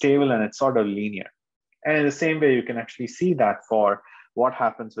pretty stable and it's sort of linear. And in the same way, you can actually see that for what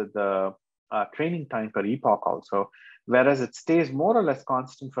happens with the training time per epoch also. Whereas it stays more or less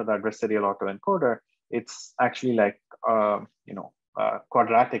constant for the adversarial autoencoder, it's actually like,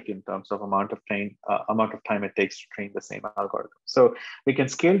 quadratic in terms of amount of time it takes to train the same algorithm. So we can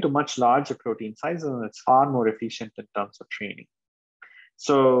scale to much larger protein sizes, and it's far more efficient in terms of training.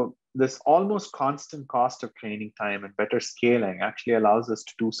 So this almost constant cost of training time and better scaling actually allows us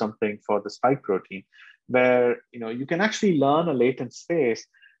to do something for the spike protein, where you can actually learn a latent space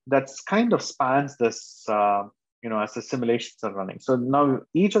that's kind of spans this, as the simulations are running. So now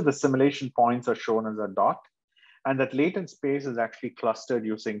each of the simulation points are shown as a dot, and that latent space is actually clustered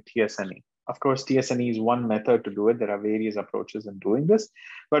using TSNE. Of course, TSNE is one method to do it. There are various approaches in doing this,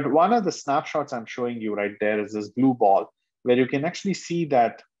 but one of the snapshots I'm showing you right there is this blue ball, where you can actually see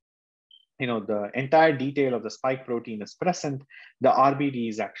that the entire detail of the spike protein is present. The RBD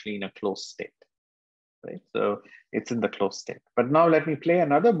is actually in a closed state, right? So it's in the closed state. But now let me play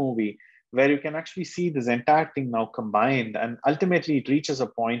another movie where you can actually see this entire thing now combined, and ultimately it reaches a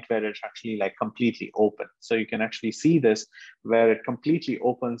point where it's actually like completely open. So you can actually see this where it completely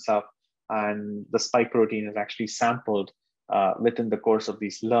opens up, and the spike protein is actually sampled within the course of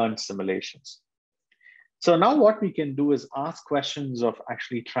these learned simulations. So now what we can do is ask questions of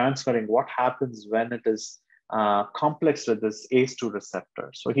actually transferring what happens when it is complex with this ACE2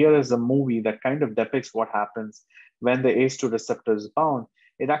 receptor. So here is a movie that kind of depicts what happens when the ACE2 receptor is bound.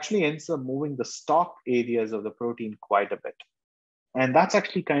 It actually ends up moving the stop areas of the protein quite a bit. And that's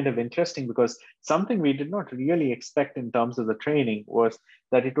actually kind of interesting, because something we did not really expect in terms of the training was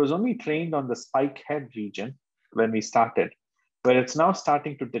that it was only trained on the spike head region when we started, but it's now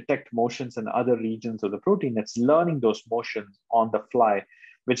starting to detect motions in other regions of the protein. It's learning those motions on the fly,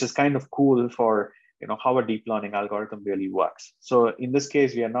 which is kind of cool for how a deep learning algorithm really works. So in this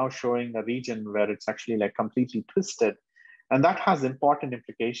case, we are now showing a region where it's actually like completely twisted. And that has important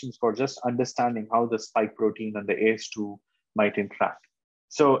implications for just understanding how the spike protein and the ACE2 might interact.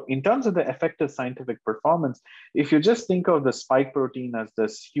 So in terms of the effective scientific performance, if you just think of the spike protein as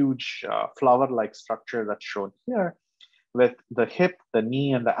this huge flower-like structure that's shown here, with the hip, the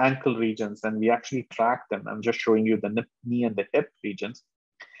knee, and the ankle regions, and we actually track them. I'm just showing you the knee and the hip regions.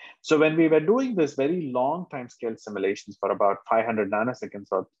 So when we were doing this very long time scale simulations for about 500 nanoseconds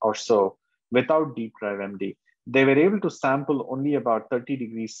or so without Deep Drive MD, they were able to sample only about 30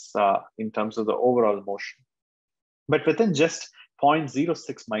 degrees in terms of the overall motion. But within just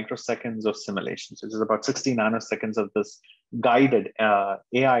 0.06 microseconds of simulations, which is about 60 nanoseconds of this guided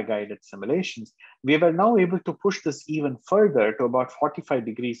AI-guided simulations, we were now able to push this even further to about 45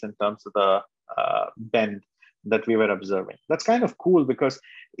 degrees in terms of the bend that we were observing. That's kind of cool, because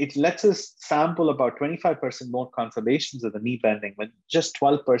it lets us sample about 25% more conservations of the knee bending with just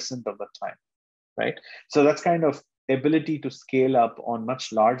 12% of the time, right? So that's kind of ability to scale up on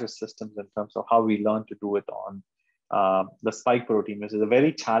much larger systems in terms of how we learn to do it on the spike protein, which is a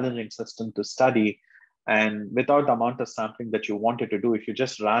very challenging system to study. And without the amount of sampling that you wanted to do, if you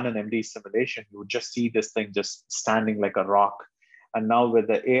just ran an MD simulation, you would just see this thing just standing like a rock. And now with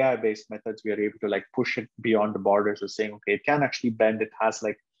the AI-based methods, we are able to like push it beyond the borders of saying, okay, it can actually bend. It has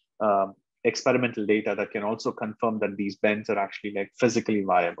like experimental data that can also confirm that these bends are actually like physically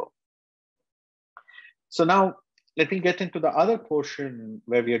viable. So now let me get into the other portion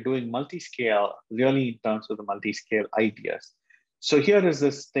where we are doing multi-scale, really in terms of the multi-scale ideas. So here is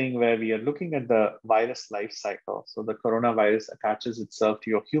this thing where we are looking at the virus life cycle. So the coronavirus attaches itself to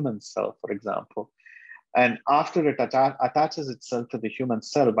your human cell, for example. And after it attaches itself to the human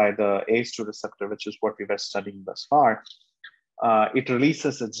cell by the ACE2 receptor, which is what we were studying thus far, it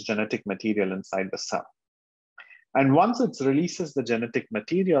releases its genetic material inside the cell. And once it releases the genetic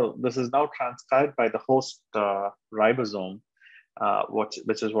material, this is now transcribed by the host ribosome,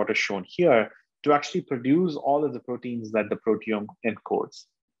 which is what is shown here, to actually produce all of the proteins that the proteome encodes.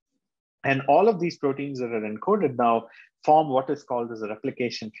 And all of these proteins that are encoded now form what is called as a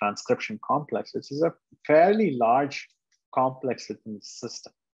replication transcription complex, which is a fairly large complex within the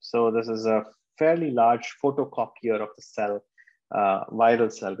system. So this is a fairly large photocopier of the cell,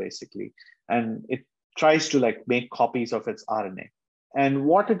 viral cell basically. And it tries to like make copies of its RNA. And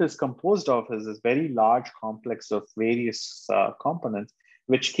what it is composed of is this very large complex of various components,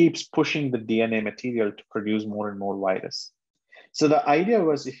 which keeps pushing the DNA material to produce more and more virus. So the idea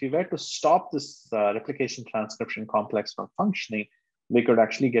was, if we were to stop this replication transcription complex from functioning, we could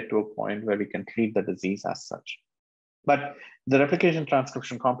actually get to a point where we can treat the disease as such. But the replication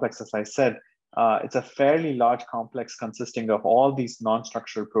transcription complex, as I said, it's a fairly large complex consisting of all these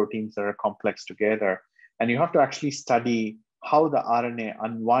non-structural proteins that are complex together. And you have to actually study how the RNA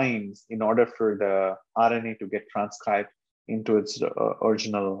unwinds in order for the RNA to get transcribed into its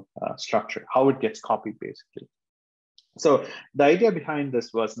original structure, how it gets copied basically. So the idea behind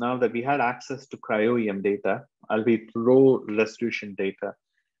this was, now that we had access to cryo-EM data, albeit low resolution data,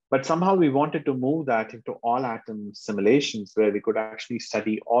 but somehow we wanted to move that into all atom simulations where we could actually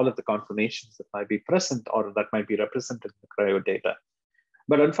study all of the conformations that might be present or that might be represented in the cryo data.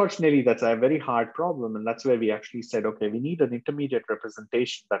 But unfortunately, that's a very hard problem. And that's where we actually said, okay, we need an intermediate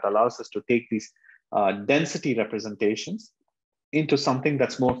representation that allows us to take these density representations into something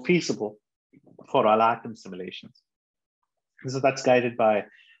that's more feasible for all atom simulations. So that's guided by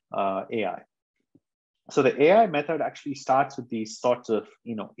AI. So the AI method actually starts with these sorts of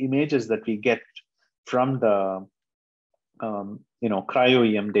images that we get from the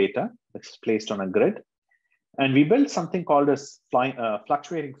cryo-EM data that's placed on a grid. And we built something called as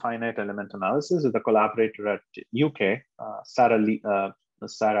fluctuating finite element analysis with a collaborator at UK,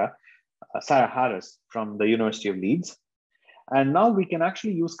 Sarah Harris from the University of Leeds. And now we can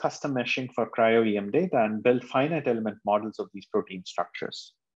actually use custom meshing for cryo-EM data and build finite element models of these protein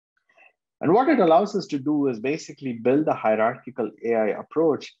structures. And what it allows us to do is basically build a hierarchical AI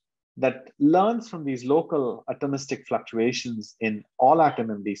approach that learns from these local atomistic fluctuations in all atom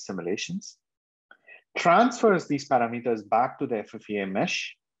MD simulations, transfers these parameters back to the FFEA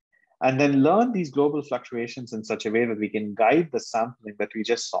mesh, and then learn these global fluctuations in such a way that we can guide the sampling that we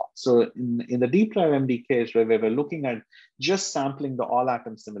just saw. So in the deep drive MD case, where we were looking at just sampling the all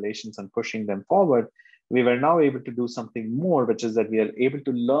atom simulations and pushing them forward, we were now able to do something more, which is that we are able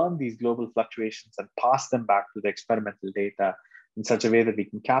to learn these global fluctuations and pass them back to the experimental data in such a way that we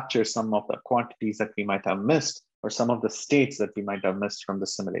can capture some of the quantities that we might have missed or some of the states that we might have missed from the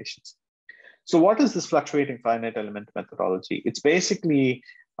simulations. So what is this fluctuating finite element methodology? It's basically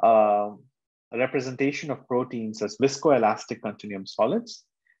a representation of proteins as viscoelastic continuum solids.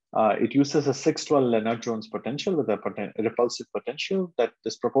 It uses a 612 Lennard-Jones potential with a repulsive potential that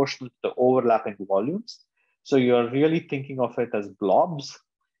is proportional to the overlapping volumes. So you're really thinking of it as blobs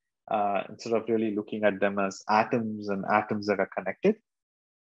instead of really looking at them as atoms and atoms that are connected.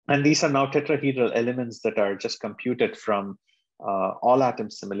 And these are now tetrahedral elements that are just computed from all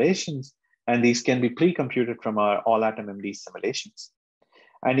atom simulations. And these can be pre-computed from our all atom MD simulations.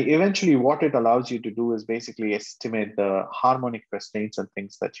 And eventually what it allows you to do is basically estimate the harmonic restraints and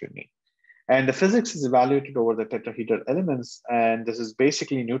things that you need. And the physics is evaluated over the tetrahedral elements. And this is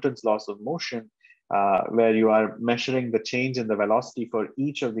basically Newton's laws of motion, where you are measuring the change in the velocity for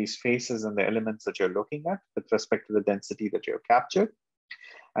each of these phases and the elements that you're looking at with respect to the density that you've captured.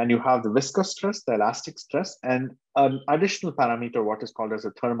 And you have the viscous stress, the elastic stress, and an additional parameter, what is called as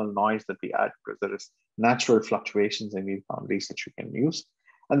a thermal noise that we add, because there is natural fluctuations in these boundaries that you can use.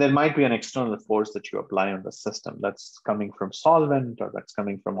 And there might be an external force that you apply on the system that's coming from solvent or that's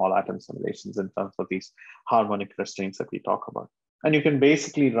coming from all atom simulations in terms of these harmonic restraints that we talk about. And you can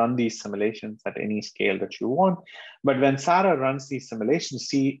basically run these simulations at any scale that you want. But when Sarah runs these simulations,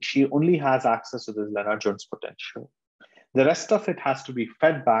 she only has access to this Lennard-Jones potential. The rest of it has to be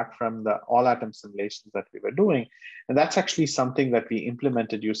fed back from the all atom simulations that we were doing. And that's actually something that we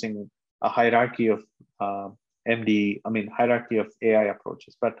implemented using a hierarchy of hierarchy of AI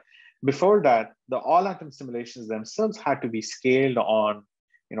approaches. But before that, the all atom simulations themselves had to be scaled on,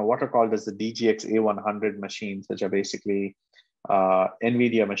 what are called as the DGX A100 machines, which are basically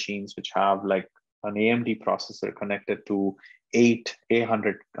NVIDIA machines, which have like an AMD processor connected to 8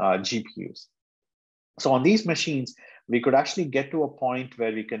 A100 GPUs. So on these machines, we could actually get to a point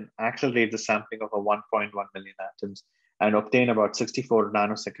where we can accelerate the sampling of a 1.1 million atoms and obtain about 64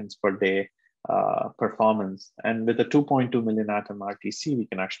 nanoseconds per day performance. And with a 2.2 million atom RTC, we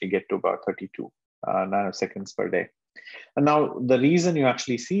can actually get to about 32 nanoseconds per day. And now the reason you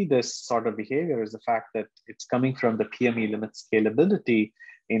actually see this sort of behavior is the fact that it's coming from the PME limit scalability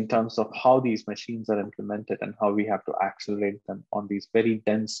in terms of how these machines are implemented and how we have to accelerate them on these very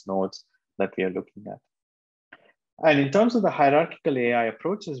dense nodes that we are looking at. And in terms of the hierarchical AI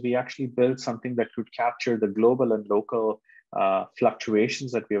approaches, we actually built something that could capture the global and local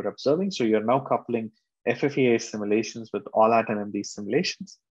fluctuations that we are observing. So you're now coupling FFEA simulations with all atom MD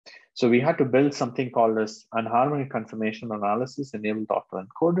simulations. So we had to build something called as anharmonic conformation analysis enabled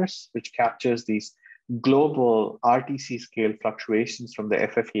autoencoders, which captures these global RTC scale fluctuations from the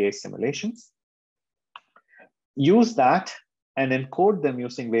FFEA simulations. Use that and encode them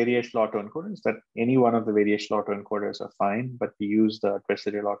using variational autoencoders. That any one of the variational autoencoders are fine, but we use the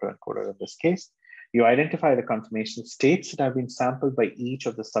adversarial autoencoder in this case. You identify the conformation states that have been sampled by each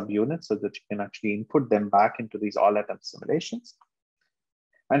of the subunits so that you can actually input them back into these all atom simulations.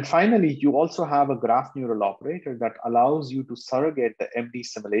 And finally, you also have a graph neural operator that allows you to surrogate the MD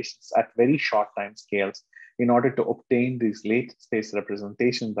simulations at very short time scales in order to obtain these latent space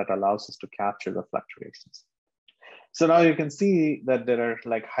representations that allows us to capture the fluctuations. So now you can see that there are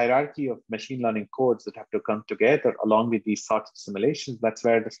like hierarchy of machine learning codes that have to come together along with these sorts of simulations. That's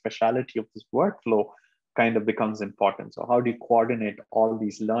where the speciality of this workflow kind of becomes important. So how do you coordinate all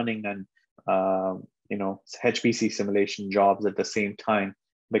these learning and HPC simulation jobs at the same time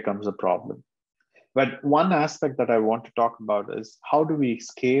becomes a problem. But one aspect that I want to talk about is how do we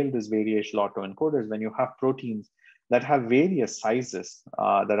scale these variational autoencoders when you have proteins that have various sizes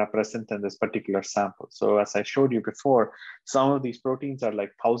that are present in this particular sample. So as I showed you before, some of these proteins are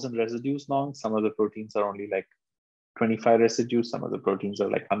like 1,000 residues long. Some of the proteins are only like 25 residues. Some of the proteins are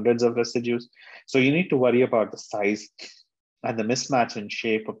like hundreds of residues. So you need to worry about the size and the mismatch in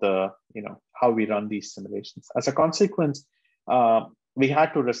shape of the, how we run these simulations. As a consequence, we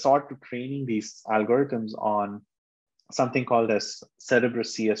had to resort to training these algorithms on something called as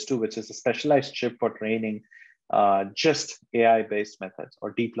Cerebrus CS2, which is a specialized chip for training just AI-based methods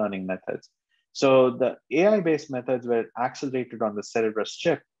or deep learning methods. So the AI-based methods were accelerated on the Cerebrus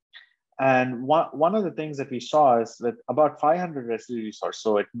chip. And one of the things that we saw is with about 500 residues or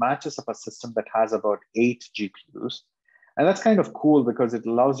so, it matches up a system that has about 8 GPUs. And that's kind of cool because it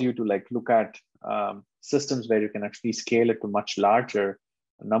allows you to like look at systems where you can actually scale it to much larger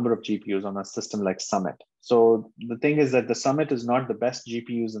number of GPUs on a system like Summit. So the thing is that the Summit is not the best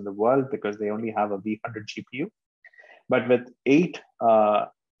GPUs in the world because they only have a V100 GPU. But with 8 A100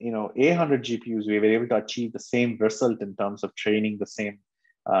 GPUs, we were able to achieve the same result in terms of training the same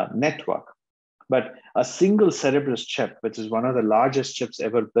network. But a single Cerebrus chip, which is one of the largest chips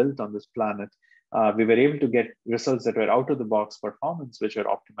ever built on this planet, we were able to get results that were out of the box performance, which were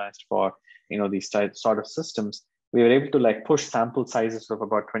optimized for these sort of systems. We were able to like push sample sizes of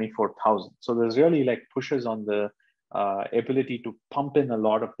about 24,000. So there's really like pushes on the ability to pump in a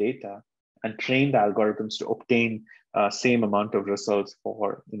lot of data and train the algorithms to obtain same amount of results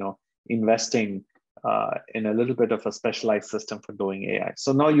for investing in a little bit of a specialized system for doing AI.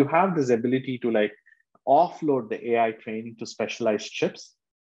 So now you have this ability to like offload the AI training to specialized chips,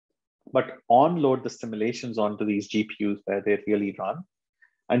 but onload the simulations onto these GPUs where they really run.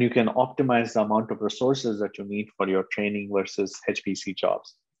 And you can optimize the amount of resources that you need for your training versus HPC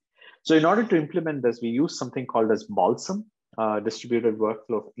jobs. So in order to implement this, we use something called as Balsam, distributed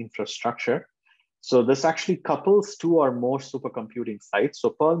workflow infrastructure. So this actually couples 2 or more supercomputing sites. So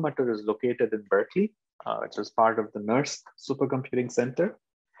Perlmutter is located in Berkeley, which is part of the NERSC Supercomputing Center.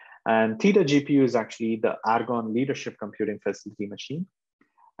 And Theta GPU is actually the Argonne Leadership Computing Facility machine.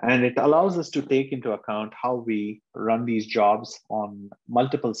 And it allows us to take into account how we run these jobs on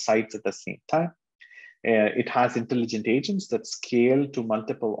multiple sites at the same time. It has intelligent agents that scale to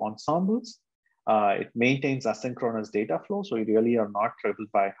multiple ensembles. It maintains asynchronous data flow, so you really are not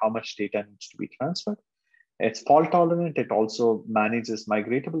troubled by how much data needs to be transferred. It's fault tolerant. It also manages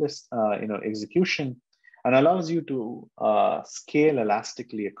migratable execution and allows you to scale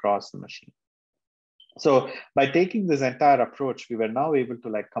elastically across the machine. So by taking this entire approach, we were now able to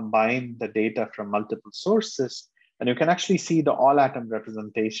like combine the data from multiple sources, and you can actually see the all atom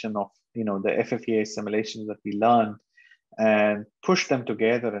representation of the FFEA simulations that we learned and push them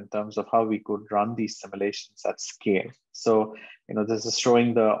together in terms of how we could run these simulations at scale. So this is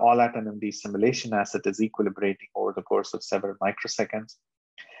showing the all atom MD simulation as it is equilibrating over the course of several microseconds.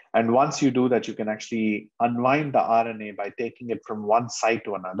 And once you do that, you can actually unwind the RNA by taking it from one site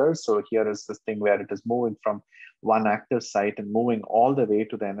to another. So here is this thing where it is moving from one active site and moving all the way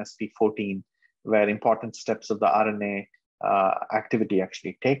to the NSP14, where important steps of the RNA activity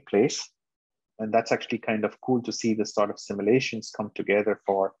actually take place. And that's actually kind of cool to see this sort of simulations come together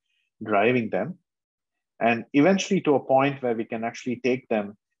for driving them. And eventually to a point where we can actually take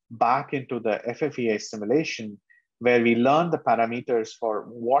them back into the FFEA simulation, where we learn the parameters for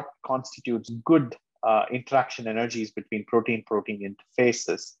what constitutes good interaction energies between protein-protein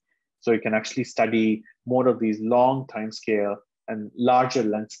interfaces. So you can actually study more of these long time scale and larger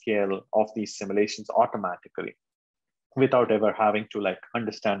length scale of these simulations automatically without ever having to like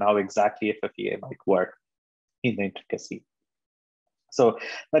understand how exactly FFEA might work in the intricacy. So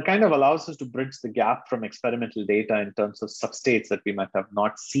that kind of allows us to bridge the gap from experimental data in terms of substates that we might have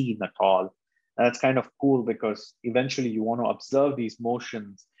not seen at all. And it's kind of cool because eventually you want to observe these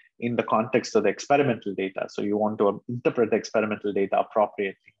motions in the context of the experimental data. So you want to interpret the experimental data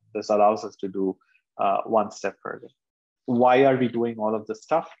appropriately. This allows us to do one step further. Why are we doing all of this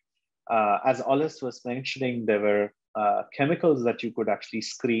stuff? As Alice was mentioning, there were chemicals that you could actually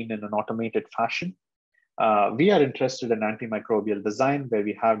screen in an automated fashion. We are interested in antimicrobial design, where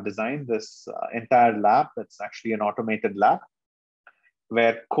we have designed this entire lab that's actually an automated lab,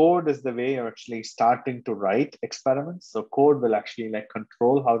 where code is the way you're actually starting to write experiments. So code will actually like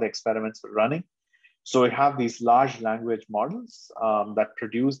control how the experiments are running. So we have these large language models that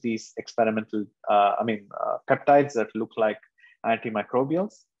produce these experimental, peptides that look like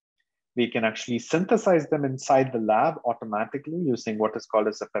antimicrobials. We can actually synthesize them inside the lab automatically using what is called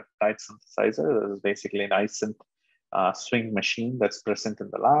as a peptide synthesizer. This is basically an isynth swing machine that's present in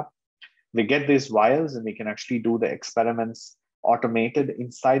the lab. We get these vials and we can actually do the experiments automated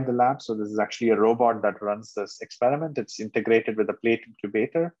inside the lab. So this is actually a robot that runs this experiment. It's integrated with a plate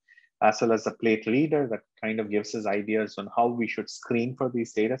incubator, as well as a plate reader that kind of gives us ideas on how we should screen for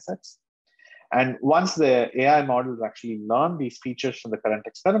these data sets. And once the AI models actually learn these features from the current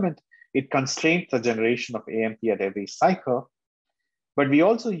experiment, it constrains the generation of AMP at every cycle. But we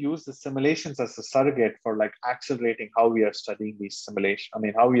also use the simulations as a surrogate for like accelerating how we are studying these simulations.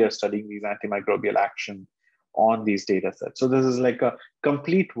 How we are studying these antimicrobial action on these data sets. So this is like a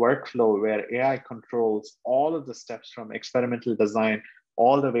complete workflow where AI controls all of the steps from experimental design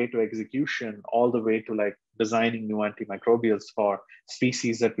all the way to execution, all the way to like designing new antimicrobials for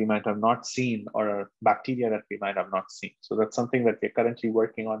species that we might have not seen or bacteria that we might have not seen. So that's something that we're currently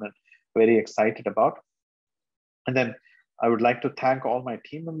working on and very excited about. And then I would like to thank all my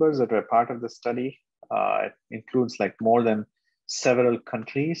team members that were part of the study. It includes like more than several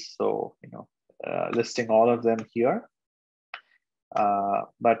countries. So, listing all of them here.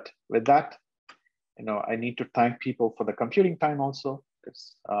 But with that, I need to thank people for the computing time also,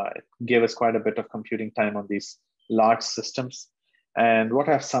 because it gave us quite a bit of computing time on these large systems. And what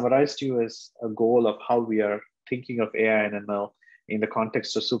I've summarized to you is a goal of how we are thinking of AI and ML in the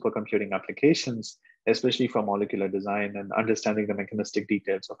context of supercomputing applications, especially for molecular design and understanding the mechanistic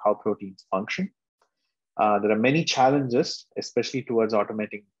details of how proteins function. There are many challenges, especially towards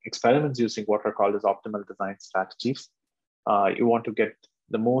automating experiments using what are called as optimal design strategies. You want to get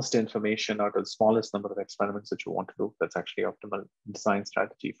the most information out of the smallest number of experiments that you want to do. That's actually optimal design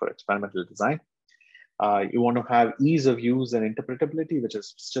strategy for experimental design. You want to have ease of use and interpretability, which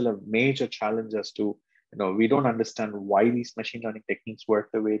is still a major challenge as to, we don't understand why these machine learning techniques work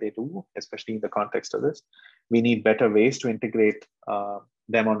the way they do, especially in the context of this. We need better ways to integrate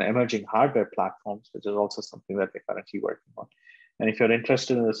them on emerging hardware platforms, which is also something that we're currently working on. And if you're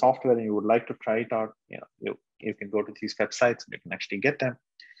interested in the software and you would like to try it out, you can go to these websites and you can actually get them.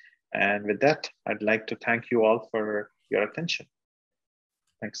 And with that, I'd like to thank you all for your attention.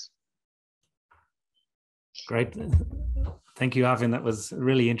 Thanks. Great. Thank you, Arvind. That was a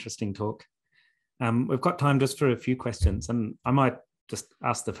really interesting talk. We've got time just for a few questions, and I might just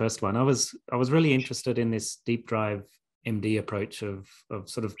ask the first one. I was really interested in this deep drive MD approach of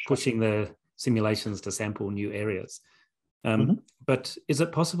sort of pushing the simulations to sample new areas. But is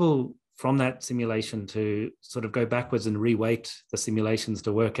it possible from that simulation to sort of go backwards and reweight the simulations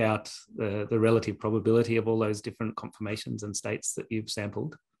to work out the relative probability of all those different conformations and states that you've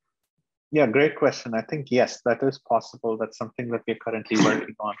sampled? Yeah, great question. I think, yes, that is possible. That's something that we're currently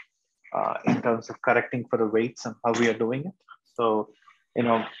working on in terms of correcting for the weights and how we are doing it. So,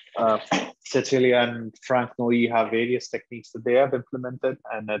 Cecilia and Frank Noe have various techniques that they have implemented,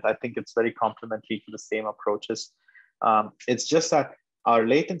 and I think it's very complementary to the same approaches. It's just that our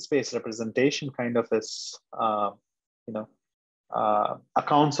latent space representation kind of is,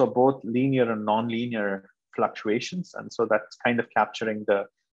 accounts for both linear and nonlinear fluctuations. And so that's kind of capturing the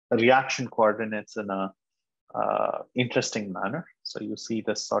reaction coordinates in a interesting manner. So you see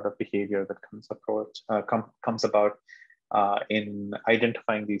this sort of behavior that comes about in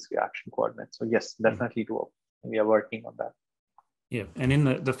identifying these reaction coordinates. So yes, definitely doable. We are working on that. Yeah, and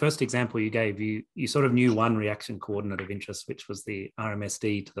in the first example you gave, you sort of knew one reaction coordinate of interest, which was the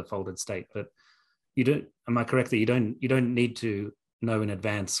RMSD to the folded state. But you don't. Am I correct that you don't need to know in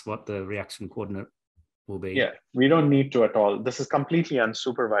advance what the reaction coordinate will be? Yeah, we don't need to at all. This is completely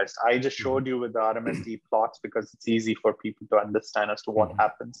unsupervised. I just showed you with the RMSD plots because it's easy for people to understand as to what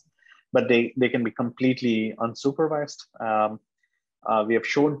happens. But they can be completely unsupervised. We have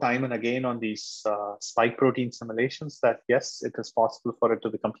shown time and again on these spike protein simulations that yes, it is possible for it to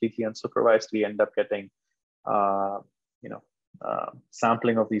be completely unsupervised. We end up getting,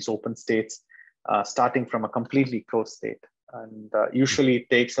 sampling of these open states starting from a completely closed state, and usually it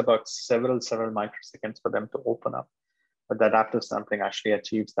takes about several microseconds for them to open up. But the adaptive sampling actually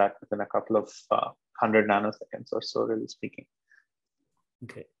achieves that within a couple of 100 nanoseconds or so, really speaking.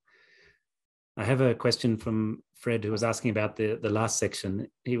 Okay. I have a question from Fred, who was asking about the last section.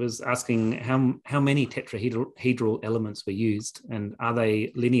 He was asking how many tetrahedral elements were used, and are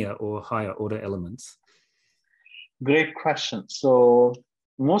they linear or higher order elements? Great question. So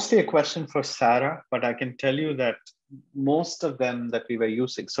mostly a question for Sarah, but I can tell you that most of them that we were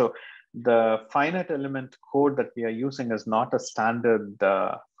using. So the finite element code that we are using is not a standard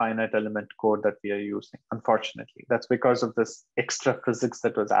finite element code that we are using, unfortunately. That's because of this extra physics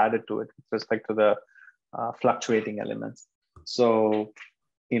that was added to it with respect to the fluctuating elements. So,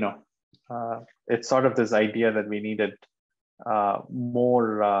 it's sort of this idea that we needed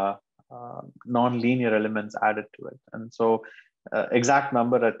more non-linear elements added to it. And so exact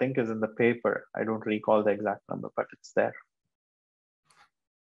number, I think, is in the paper. I don't recall the exact number, but it's there.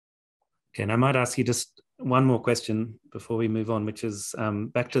 Okay, and I might ask you just one more question before we move on, which is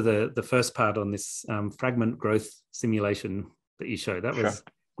back to the first part on this fragment growth simulation that you showed. That was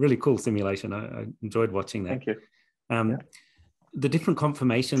really cool simulation. I enjoyed watching that. Thank you. The different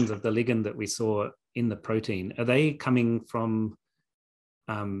conformations of the ligand that we saw in the protein, are they coming from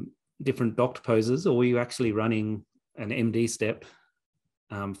different docked poses, or were you actually running an MD step?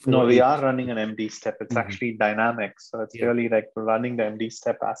 No, we are running an MD step. It's actually dynamic. So it's really like running the MD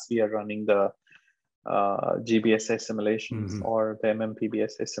step as we are running the GBSA simulations or the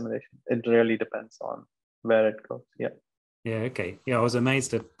MMPBSA simulation. It really depends on where it goes. Yeah, okay. Yeah, I was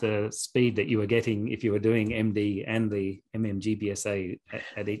amazed at the speed that you were getting if you were doing MD and the MMGBSA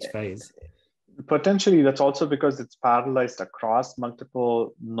at each phase. Potentially, that's also because it's parallelized across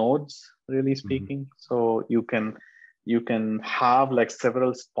multiple nodes, really speaking. So you can have like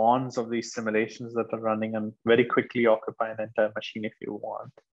several spawns of these simulations that are running and very quickly occupy an entire machine if you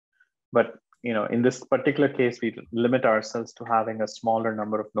want. But in this particular case, we limit ourselves to having a smaller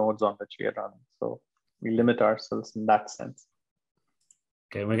number of nodes on which we are running. So we limit ourselves in that sense.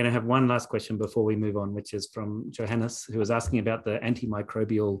 Okay, we're going to have one last question before we move on, which is from Johannes, who was asking about the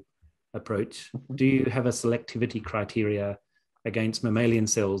antimicrobial approach. Do you have a selectivity criteria against mammalian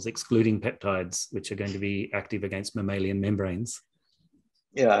cells, excluding peptides, which are going to be active against mammalian membranes?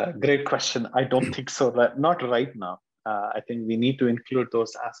 Yeah, great question. I don't think so. Not right now. I think we need to include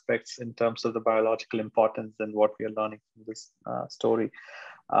those aspects in terms of the biological importance and what we are learning from this story.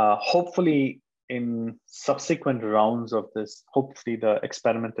 Hopefully, in subsequent rounds of this, hopefully the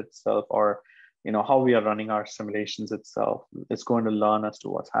experiment itself or how we are running our simulations itself is going to learn as to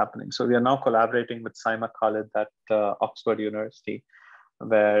what's happening. So we are now collaborating with Saima Khalid at Oxford University,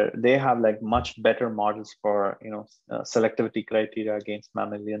 where they have like much better models for selectivity criteria against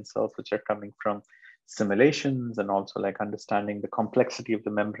mammalian cells, which are coming from simulations and also like understanding the complexity of the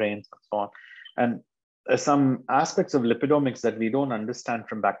membranes and so on. And some aspects of lipidomics that we don't understand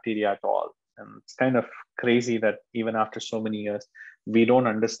from bacteria at all. And it's kind of crazy that even after so many years, we don't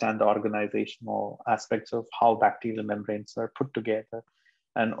understand the organizational aspects of how bacterial membranes are put together.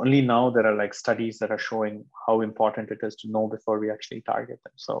 And only now there are like studies that are showing how important it is to know before we actually target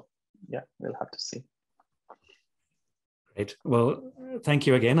them. So yeah, we'll have to see. Great. Well, thank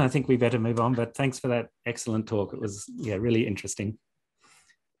you again. I think we better move on, but thanks for that excellent talk. It was really interesting.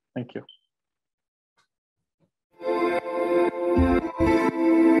 Thank you.